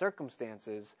situations and the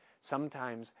circumstances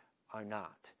sometimes are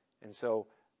not. And so,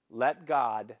 let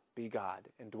God be God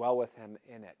and dwell with Him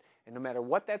in it. And no matter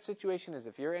what that situation is,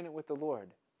 if you're in it with the Lord,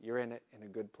 you're in it in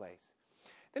a good place.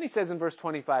 Then he says in verse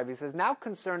 25, he says, now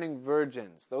concerning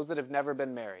virgins, those that have never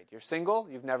been married. You're single,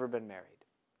 you've never been married.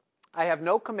 I have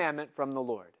no commandment from the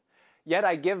Lord. Yet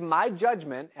I give my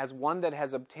judgment as one that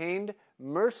has obtained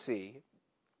mercy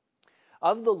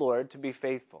of the Lord to be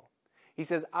faithful. He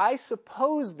says, I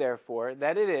suppose, therefore,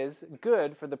 that it is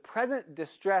good for the present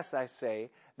distress, I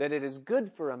say, that it is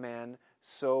good for a man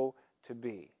so to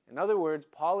be. In other words,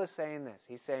 Paul is saying this.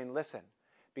 He's saying, listen,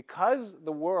 because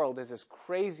the world is as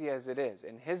crazy as it is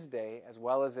in his day as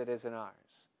well as it is in ours,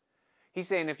 he's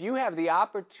saying if you have the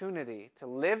opportunity to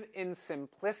live in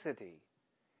simplicity,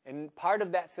 and part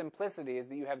of that simplicity is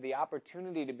that you have the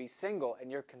opportunity to be single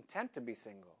and you're content to be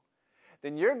single,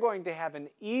 then you're going to have an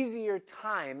easier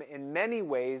time in many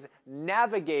ways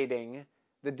navigating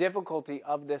the difficulty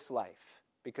of this life.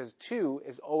 Because two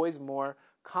is always more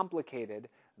complicated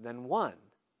than one,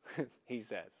 he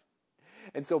says.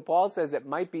 And so Paul says it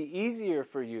might be easier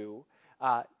for you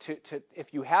to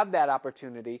if you have that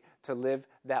opportunity to live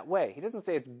that way. He doesn't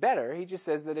say it's better. He just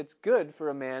says that it's good for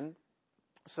a man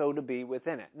so to be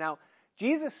within it. Now,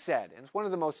 Jesus said, and it's one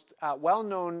of the most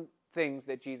well-known things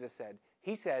that Jesus said,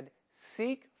 he said,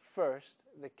 seek first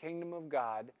the kingdom of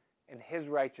God and His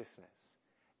righteousness,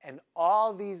 and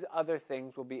all these other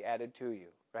things will be added to you,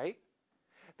 right?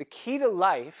 The key to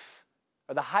life,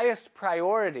 or the highest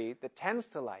priority that tends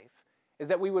to life, is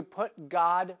that we would put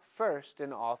God first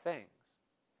in all things.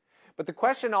 But the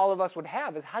question all of us would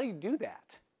have is, how do you do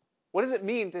that? What does it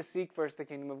mean to seek first the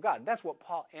kingdom of God? That's what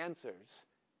Paul answers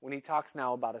when he talks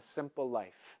now about a simple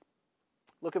life.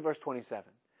 Look at verse 27.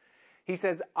 He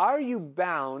says, are you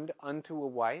bound unto a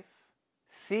wife?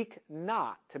 Seek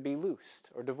not to be loosed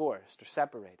or divorced or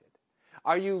separated.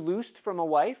 Are you loosed from a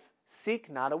wife? Seek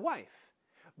not a wife.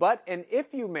 But, and if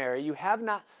you marry, you have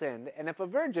not sinned, and if a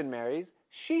virgin marries,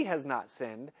 she has not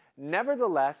sinned.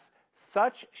 Nevertheless,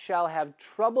 such shall have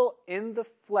trouble in the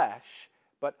flesh,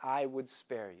 but I would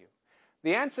spare you.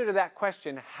 The answer to that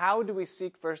question, how do we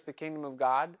seek first the kingdom of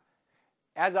God?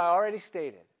 As I already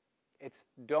stated, It's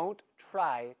don't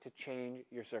try to change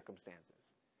your circumstances.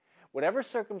 Whatever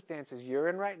circumstances you're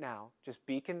in right now, just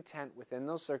be content within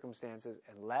those circumstances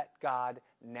and let God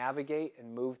navigate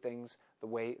and move things the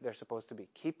way they're supposed to be.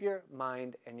 Keep your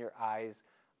mind and your eyes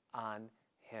on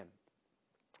Him.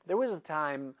 There was a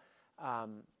time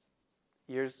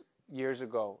years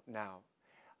ago now.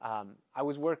 I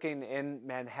was working in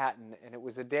Manhattan, and it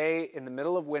was a day in the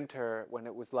middle of winter when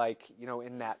it was like,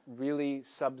 in that really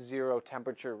sub-zero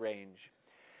temperature range.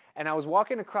 And I was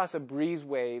walking across a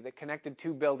breezeway that connected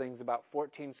two buildings about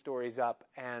 14 stories up,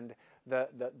 and the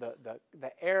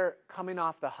air coming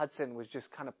off the Hudson was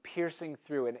just kind of piercing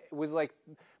through, and it was like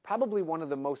probably one of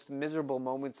the most miserable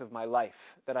moments of my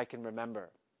life that I can remember.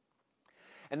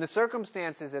 And the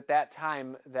circumstances at that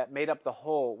time that made up the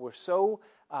whole were so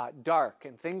dark,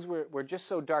 and things were just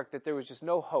so dark that there was just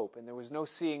no hope, and there was no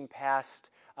seeing past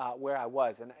where I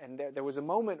was. And there was a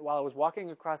moment while I was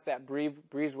walking across that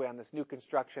breezeway on this new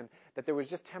construction that there was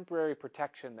just temporary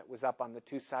protection that was up on the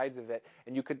two sides of it,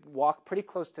 and you could walk pretty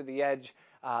close to the edge,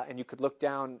 and you could look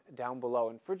down below.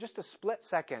 And for just a split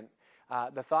second,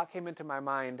 the thought came into my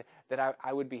mind that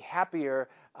I would be happier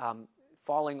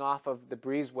falling off of the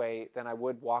breezeway than I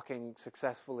would walking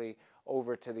successfully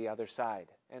over to the other side.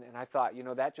 And I thought,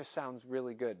 that just sounds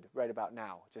really good right about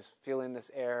now, just feeling this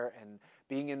air and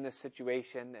being in this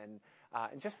situation.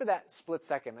 And just for that split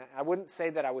second, I wouldn't say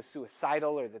that I was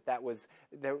suicidal or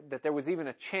that there was even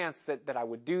a chance that I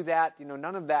would do that.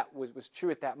 None of that was true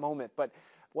at that moment. But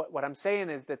what I'm saying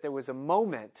is that there was a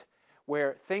moment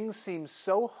where things seemed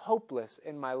so hopeless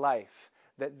in my life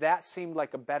that seemed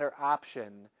like a better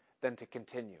option than to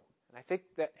continue. And I think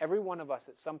that every one of us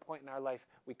at some point in our life,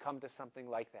 we come to something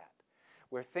like that,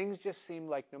 where things just seem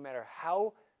like no matter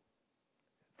how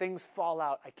things fall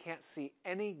out, I can't see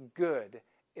any good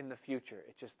in the future.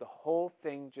 It's just the whole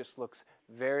thing just looks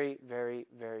very, very,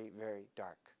 very, very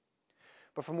dark.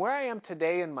 But from where I am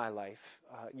today in my life,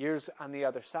 years on the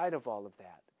other side of all of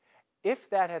that, if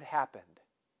that had happened,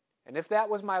 and if that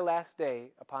was my last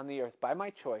day upon the earth by my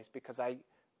choice because I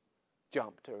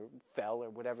jumped or fell or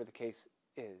whatever the case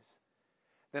is,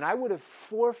 then I would have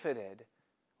forfeited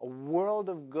a world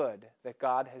of good that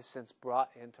God has since brought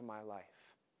into my life,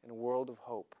 and a world of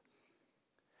hope.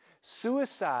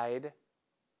 Suicide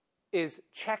is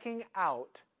checking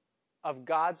out of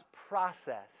God's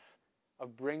process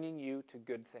of bringing you to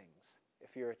good things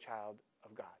if you're a child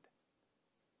of God.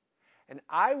 And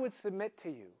I would submit to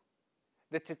you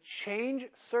that to change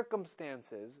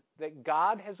circumstances that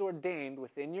God has ordained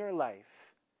within your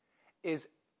life is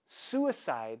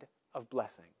suicide of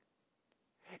blessing.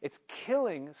 It's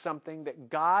killing something that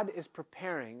God is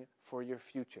preparing for your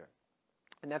future.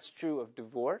 And that's true of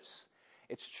divorce.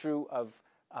 It's true of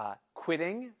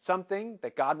quitting something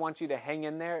that God wants you to hang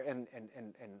in there and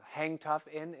hang tough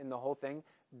in the whole thing.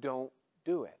 Don't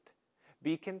do it.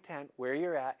 Be content where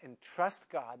you're at and trust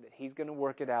God that He's going to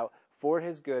work it out for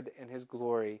His good and His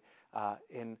glory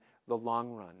in the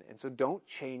long run. And so don't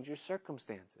change your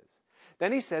circumstances.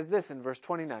 Then he says this in verse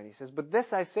 29. He says, "But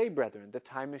this I say, brethren, the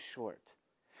time is short.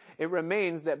 It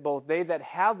remains that both they that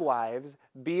have wives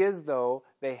be as though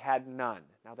they had none."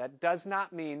 Now that does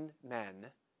not mean, men,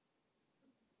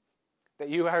 that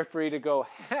you are free to go,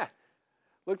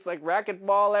 looks like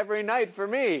racquetball every night for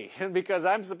me, because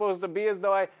I'm supposed to be as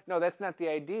though No, that's not the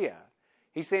idea.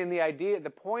 He's saying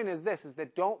the point is this, is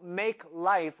that don't make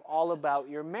life all about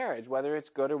your marriage, whether it's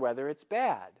good or whether it's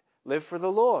bad. Live for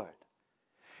the Lord.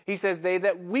 He says, they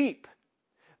that weep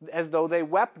as though they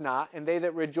wept not, and they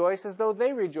that rejoice as though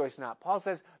they rejoice not. Paul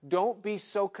says, don't be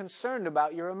so concerned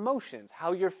about your emotions,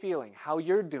 how you're feeling, how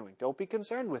you're doing. Don't be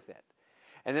concerned with it.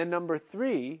 And then number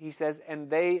 3, he says, and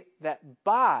they that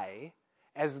buy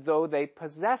as though they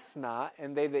possess not,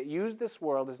 and they that use this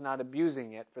world is not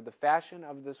abusing it, for the fashion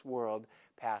of this world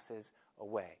passes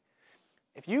away.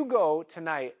 If you go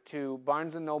tonight to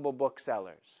Barnes & Noble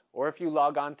booksellers, or if you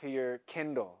log on to your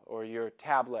Kindle or your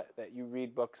tablet that you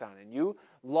read books on, and you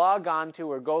log on to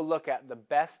or go look at the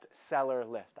bestseller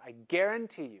list, I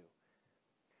guarantee you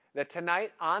that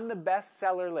tonight on the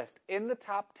bestseller list, in the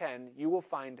top 10, you will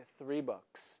find 3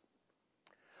 books.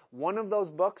 One of those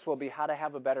books will be How to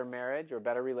Have a Better Marriage or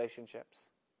Better Relationships.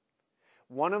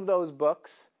 One of those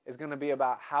books is going to be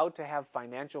about how to have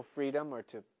financial freedom or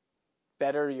to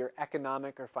better your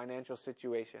economic or financial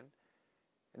situation.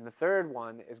 And the third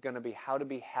one is going to be how to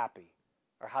be happy,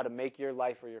 or how to make your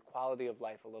life or your quality of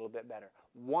life a little bit better.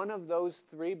 One of those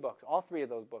 3 books, all 3 of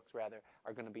those books rather,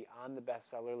 are going to be on the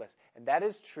bestseller list. And that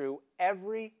is true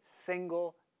every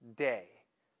single day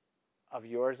of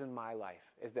yours and my life,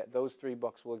 is that those 3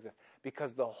 books will exist.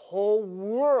 Because the whole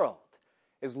world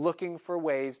is looking for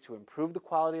ways to improve the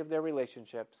quality of their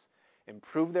relationships,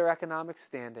 improve their economic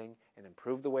standing, and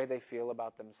improve the way they feel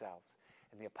about themselves.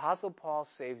 And the Apostle Paul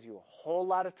saves you a whole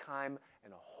lot of time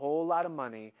and a whole lot of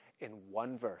money in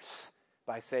one verse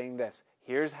by saying this.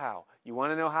 Here's how. You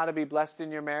want to know how to be blessed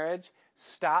in your marriage?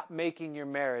 Stop making your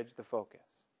marriage the focus.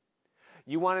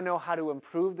 You want to know how to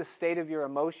improve the state of your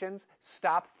emotions?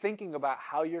 Stop thinking about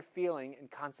how you're feeling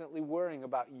and constantly worrying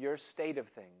about your state of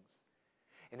things.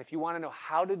 And if you want to know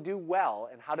how to do well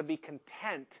and how to be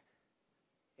content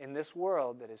in this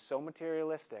world that is so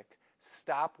materialistic,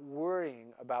 stop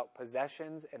worrying about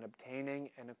possessions and obtaining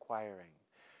and acquiring.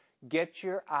 Get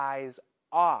your eyes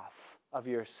off of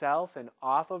yourself and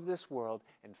off of this world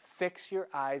and fix your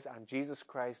eyes on Jesus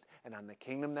Christ and on the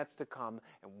kingdom that's to come.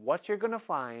 And what you're going to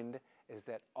find is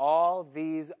that all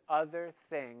these other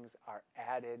things are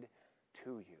added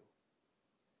to you.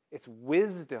 It's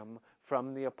wisdom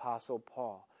from the Apostle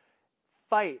Paul.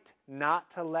 Fight not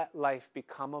to let life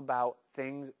become about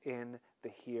things in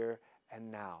the here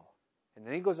and now. And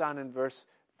then he goes on in verse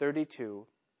 32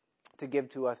 to give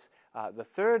to us the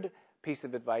third piece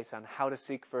of advice on how to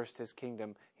seek first his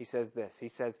kingdom. He says this. He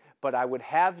says, "But I would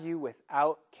have you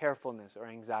without carefulness or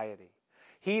anxiety.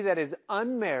 He that is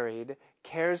unmarried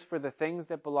cares for the things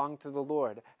that belong to the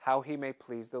Lord, how he may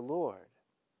please the Lord.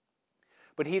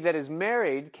 But he that is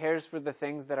married cares for the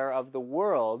things that are of the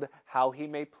world, how he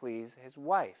may please his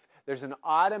wife." There's an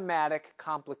automatic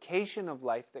complication of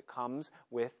life that comes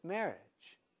with marriage.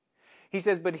 He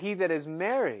says, but he that is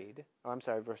married,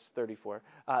 verse 34,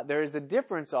 there is a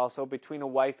difference also between a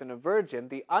wife and a virgin.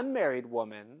 The unmarried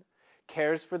woman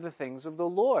cares for the things of the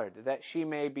Lord, that she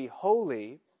may be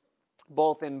holy,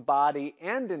 both in body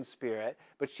and in spirit.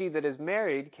 But she that is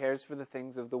married cares for the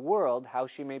things of the world, how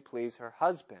she may please her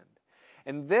husband.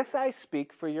 And this I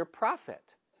speak for your profit,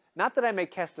 not that I may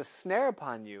cast a snare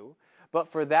upon you, but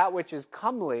for that which is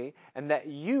comely, and that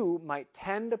you might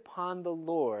tend upon the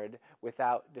Lord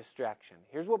without distraction.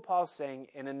 Here's what Paul's saying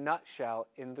in a nutshell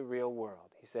in the real world.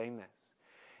 He's saying this,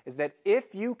 is that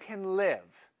if you can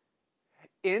live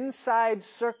inside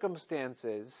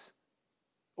circumstances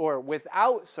or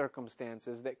without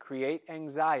circumstances that create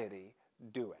anxiety,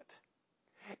 do it.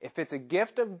 If it's a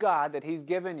gift of God that he's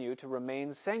given you to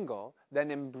remain single,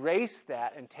 then embrace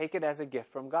that and take it as a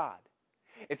gift from God.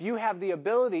 If you have the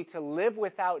ability to live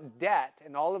without debt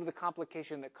and all of the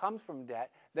complication that comes from debt,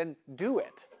 then do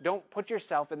it. Don't put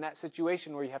yourself in that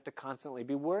situation where you have to constantly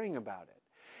be worrying about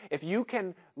it. If you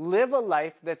can live a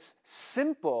life that's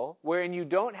simple, wherein you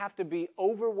don't have to be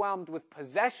overwhelmed with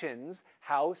possessions,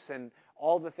 house and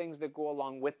all the things that go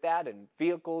along with that, and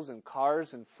vehicles and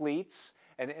cars and fleets,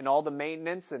 and all the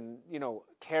maintenance and,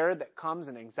 care that comes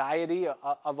and anxiety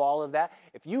of all of that.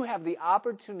 If you have the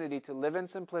opportunity to live in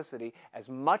simplicity as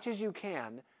much as you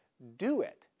can, do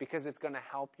it, because it's going to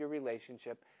help your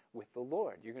relationship with the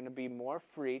Lord. You're going to be more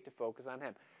free to focus on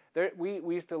Him.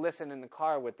 We used to listen in the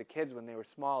car with the kids when they were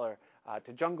smaller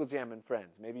to Jungle Jam and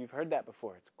Friends. Maybe you've heard that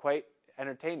before. It's quite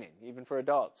entertaining, even for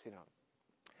adults,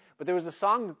 But there was a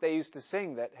song that they used to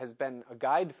sing that has been a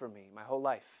guide for me my whole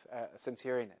life since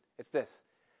hearing it. It's this.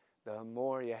 The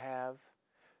more you have,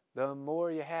 the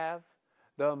more you have,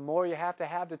 the more you have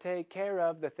to take care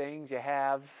of the things you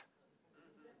have.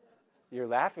 You're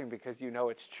laughing because you know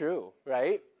it's true,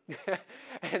 right?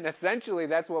 And essentially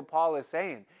that's what Paul is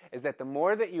saying, is that the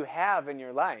more that you have in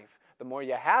your life, the more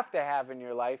you have in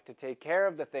your life to take care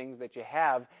of the things that you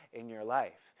have in your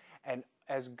life. And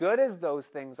as good as those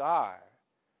things are,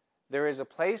 there is a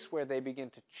place where they begin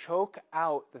to choke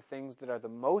out the things that are the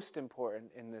most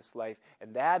important in this life,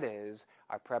 and that is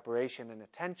our preparation and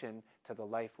attention to the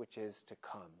life which is to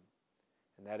come.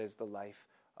 And that is the life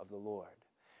of the Lord.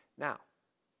 Now,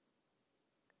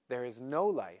 there is no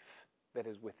life that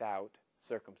is without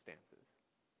circumstances.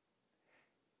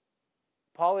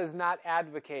 Paul is not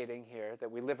advocating here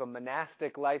that we live a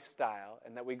monastic lifestyle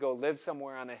and that we go live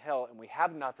somewhere on a hill and we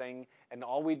have nothing and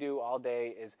all we do all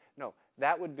day is, no,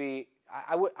 that would be,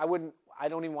 I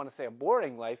don't even want to say a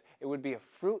boring life, it would be a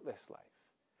fruitless life.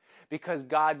 Because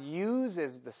God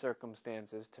uses the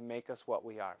circumstances to make us what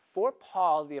we are. For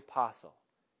Paul the apostle,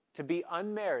 to be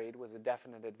unmarried was a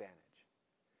definite advantage.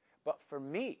 But for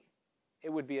me, it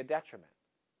would be a detriment.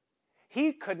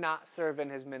 He could not serve in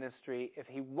his ministry if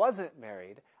he wasn't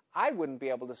married. I wouldn't be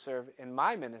able to serve in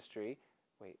my ministry.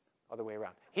 Other way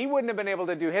around. He wouldn't have been able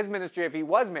to do his ministry if he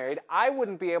was married. I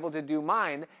wouldn't be able to do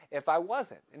mine if I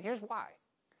wasn't. And here's why.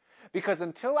 Because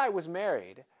until I was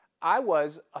married, I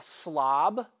was a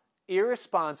slob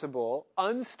irresponsible,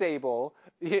 unstable.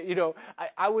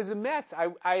 I was a mess.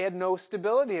 I had no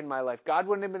stability in my life. God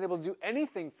wouldn't have been able to do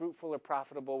anything fruitful or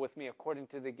profitable with me according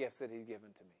to the gifts that He'd given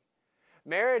to me.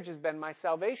 Marriage has been my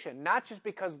salvation, not just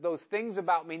because those things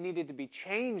about me needed to be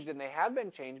changed, and they have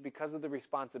been changed because of the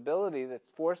responsibility that's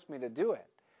forced me to do it,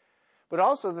 but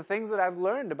also the things that I've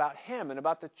learned about Him and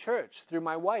about the church through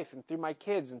my wife and through my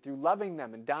kids and through loving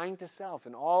them and dying to self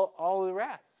and all the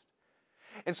rest.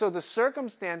 And so the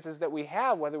circumstances that we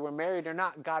have, whether we're married or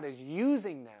not, God is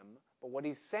using them. But what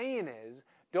He's saying is,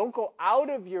 don't go out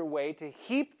of your way to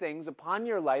heap things upon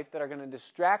your life that are going to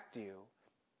distract you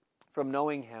from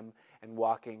knowing Him and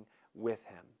walking with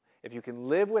Him. If you can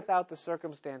live without the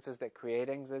circumstances that create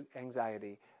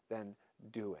anxiety, then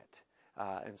do it.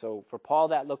 And so for Paul,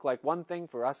 that looked like one thing.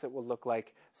 For us, it will look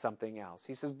like something else.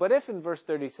 He says, but if in verse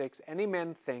 36, any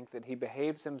man think that he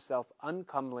behaves himself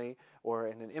uncomely or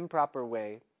in an improper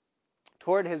way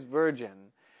toward his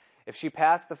virgin, if she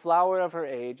pass the flower of her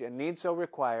age and need so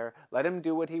require, let him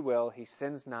do what he will. He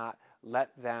sins not. Let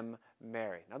them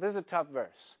marry. Now, this is a tough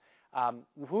verse.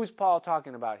 Who's Paul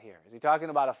talking about here? Is he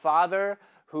talking about a father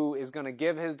who is going to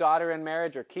give his daughter in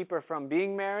marriage or keep her from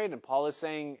being married? And Paul is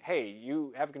saying, hey,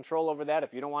 you have control over that.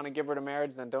 If you don't want to give her to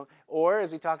marriage, then don't. Or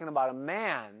is he talking about a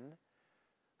man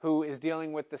who is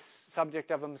dealing with the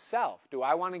subject of himself? Do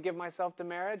I want to give myself to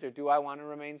marriage, or do I want to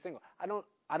remain single? I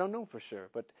don't know for sure.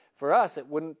 But for us, it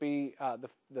wouldn't be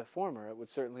the former. It would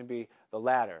certainly be the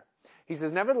latter. He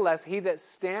says, nevertheless, he that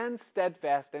stands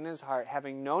steadfast in his heart,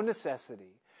 having no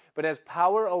necessity, but has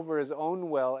power over his own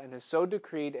will, and has so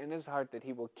decreed in his heart that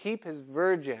he will keep his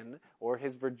virgin, or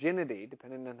his virginity,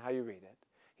 depending on how you read it,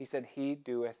 he said, he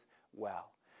doeth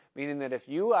well. Meaning that if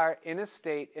you are in a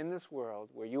state in this world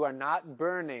where you are not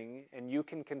burning and you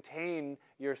can contain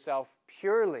yourself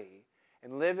purely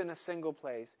and live in a single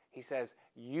place, he says,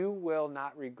 you will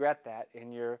not regret that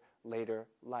in your later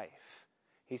life.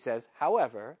 He says,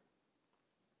 however,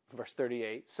 verse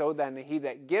 38, so then he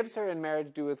that gives her in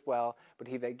marriage doeth well, but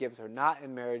he that gives her not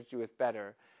in marriage doeth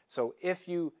better. So if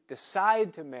you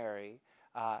decide to marry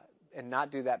and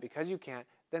not do that because you can't,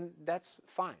 then that's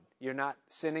fine. You're not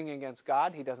sinning against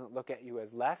God. He doesn't look at you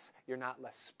as less. You're not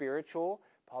less spiritual.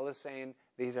 Paul is saying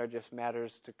these are just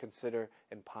matters to consider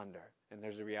and ponder, and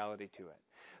there's a reality to it.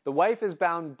 The wife is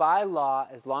bound by law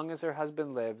as long as her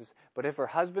husband lives, but if her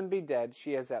husband be dead,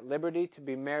 she is at liberty to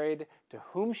be married to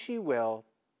whom she will,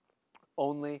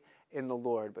 only in the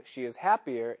Lord. But she is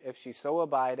happier if she so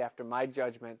abide after my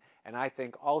judgment, and I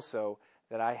think also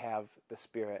that I have the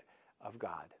Spirit of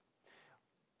God.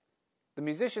 The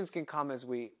musicians can come as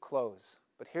we close,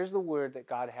 but here's the word that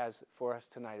God has for us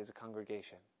tonight as a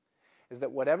congregation, is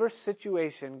that whatever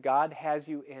situation God has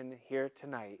you in here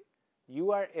tonight,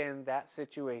 you are in that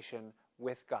situation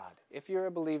with God. If you're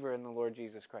a believer in the Lord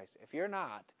Jesus Christ. If you're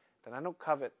not, then I don't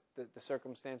covet the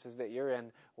circumstances that you're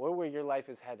in or where your life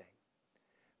is heading.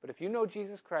 But if you know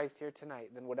Jesus Christ here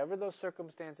tonight, then whatever those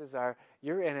circumstances are,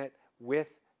 you're in it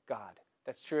with God.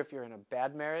 That's true if you're in a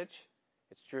bad marriage.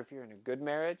 It's true if you're in a good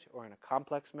marriage or in a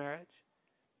complex marriage.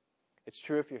 It's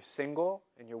true if you're single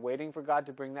and you're waiting for God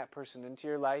to bring that person into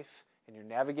your life and you're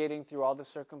navigating through all the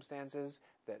circumstances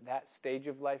that stage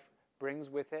of life brings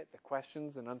with it, the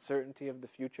questions and uncertainty of the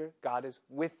future. God is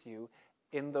with you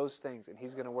in those things, and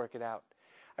He's going to work it out.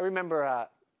 I remember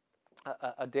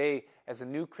a day as a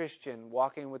new Christian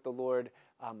walking with the Lord,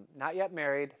 not yet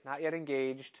married, not yet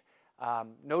engaged,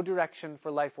 no direction for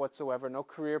life whatsoever, no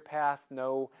career path,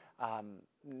 no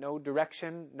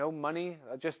direction, no money,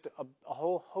 just a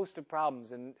whole host of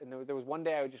problems. And there was one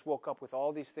day I just woke up with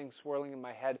all these things swirling in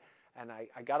my head, and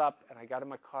I got up and I got in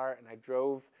my car and I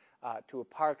drove to a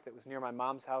park that was near my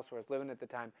mom's house where I was living at the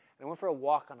time, and I went for a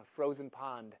walk on a frozen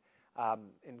pond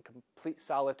in complete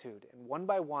solitude. And one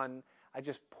by one, I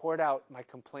just poured out my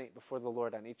complaint before the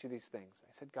Lord on each of these things.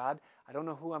 I said, God, I don't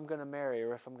know who I'm going to marry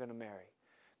or if I'm going to marry.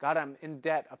 God, I'm in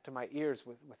debt up to my ears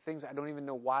with things I don't even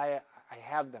know why I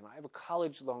have them. I have a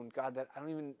college loan, God, that I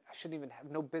shouldn't even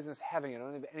have no business having it. I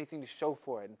don't have anything to show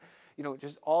for it. And,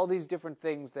 just all these different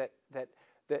things that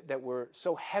were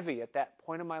so heavy at that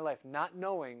point in my life, not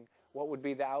knowing what would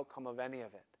be the outcome of any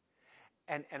of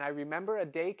it. And I remember a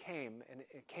day came, and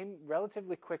it came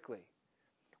relatively quickly,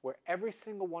 where every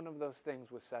single one of those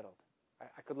things was settled.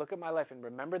 I could look at my life and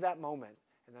remember that moment,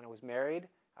 and then I was married,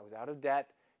 I was out of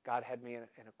debt, God had me in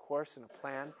a course and a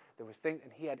plan. There was things,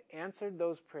 and He had answered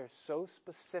those prayers so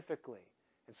specifically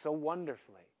and so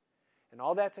wonderfully. And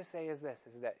all that to say is this,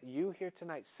 is that you here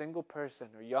tonight, single person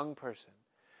or young person,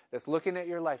 that's looking at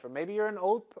your life, or maybe you're an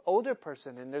older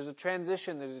person and there's a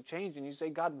transition, there's a change, and you say,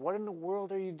 God, what in the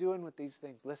world are you doing with these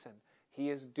things? Listen, He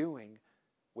is doing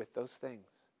with those things.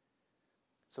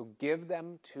 So give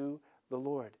them to the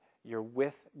Lord. You're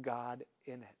with God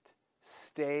in it.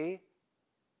 Stay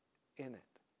in it.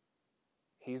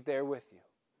 He's there with you,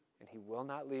 and He will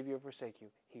not leave you or forsake you.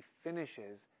 He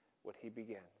finishes what He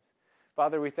begins.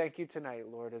 Father, we thank you tonight,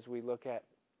 Lord, as we look at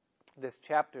this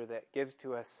chapter that gives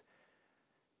to us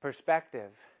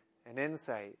perspective and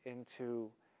insight into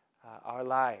our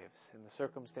lives and the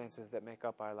circumstances that make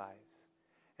up our lives.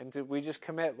 And we just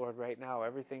commit, Lord, right now,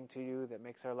 everything to you that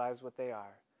makes our lives what they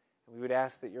are. And we would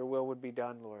ask that your will would be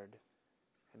done, Lord,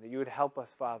 and that you would help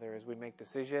us, Father, as we make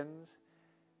decisions,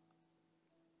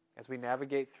 as we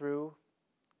navigate through,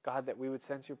 God, that we would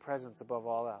sense your presence above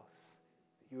all else,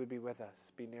 that you would be with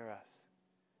us, be near us.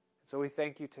 And so we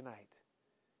thank you tonight.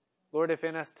 Lord, if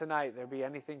in us tonight there be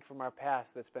anything from our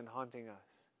past that's been haunting us,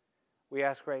 we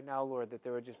ask right now, Lord, that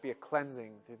there would just be a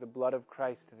cleansing through the blood of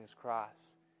Christ and His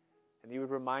cross. And you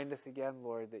would remind us again,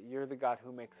 Lord, that you're the God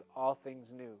who makes all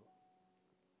things new.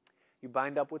 You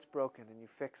bind up what's broken and you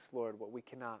fix, Lord, what we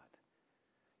cannot.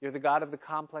 You're the God of the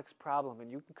complex problem,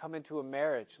 and you can come into a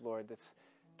marriage, Lord, that's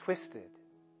twisted,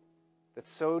 that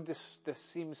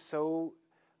seems so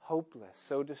hopeless,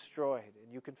 so destroyed,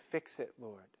 and you can fix it,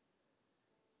 Lord.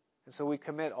 And so we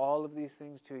commit all of these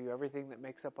things to you, everything that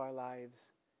makes up our lives,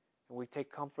 and we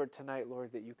take comfort tonight,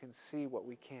 Lord, that you can see what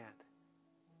we can't.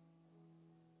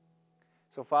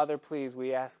 So, Father, please,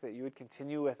 we ask that you would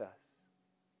continue with us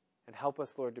and help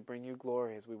us, Lord, to bring you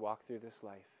glory as we walk through this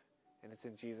life. And it's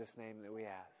in Jesus' name that we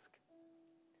ask.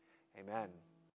 Amen.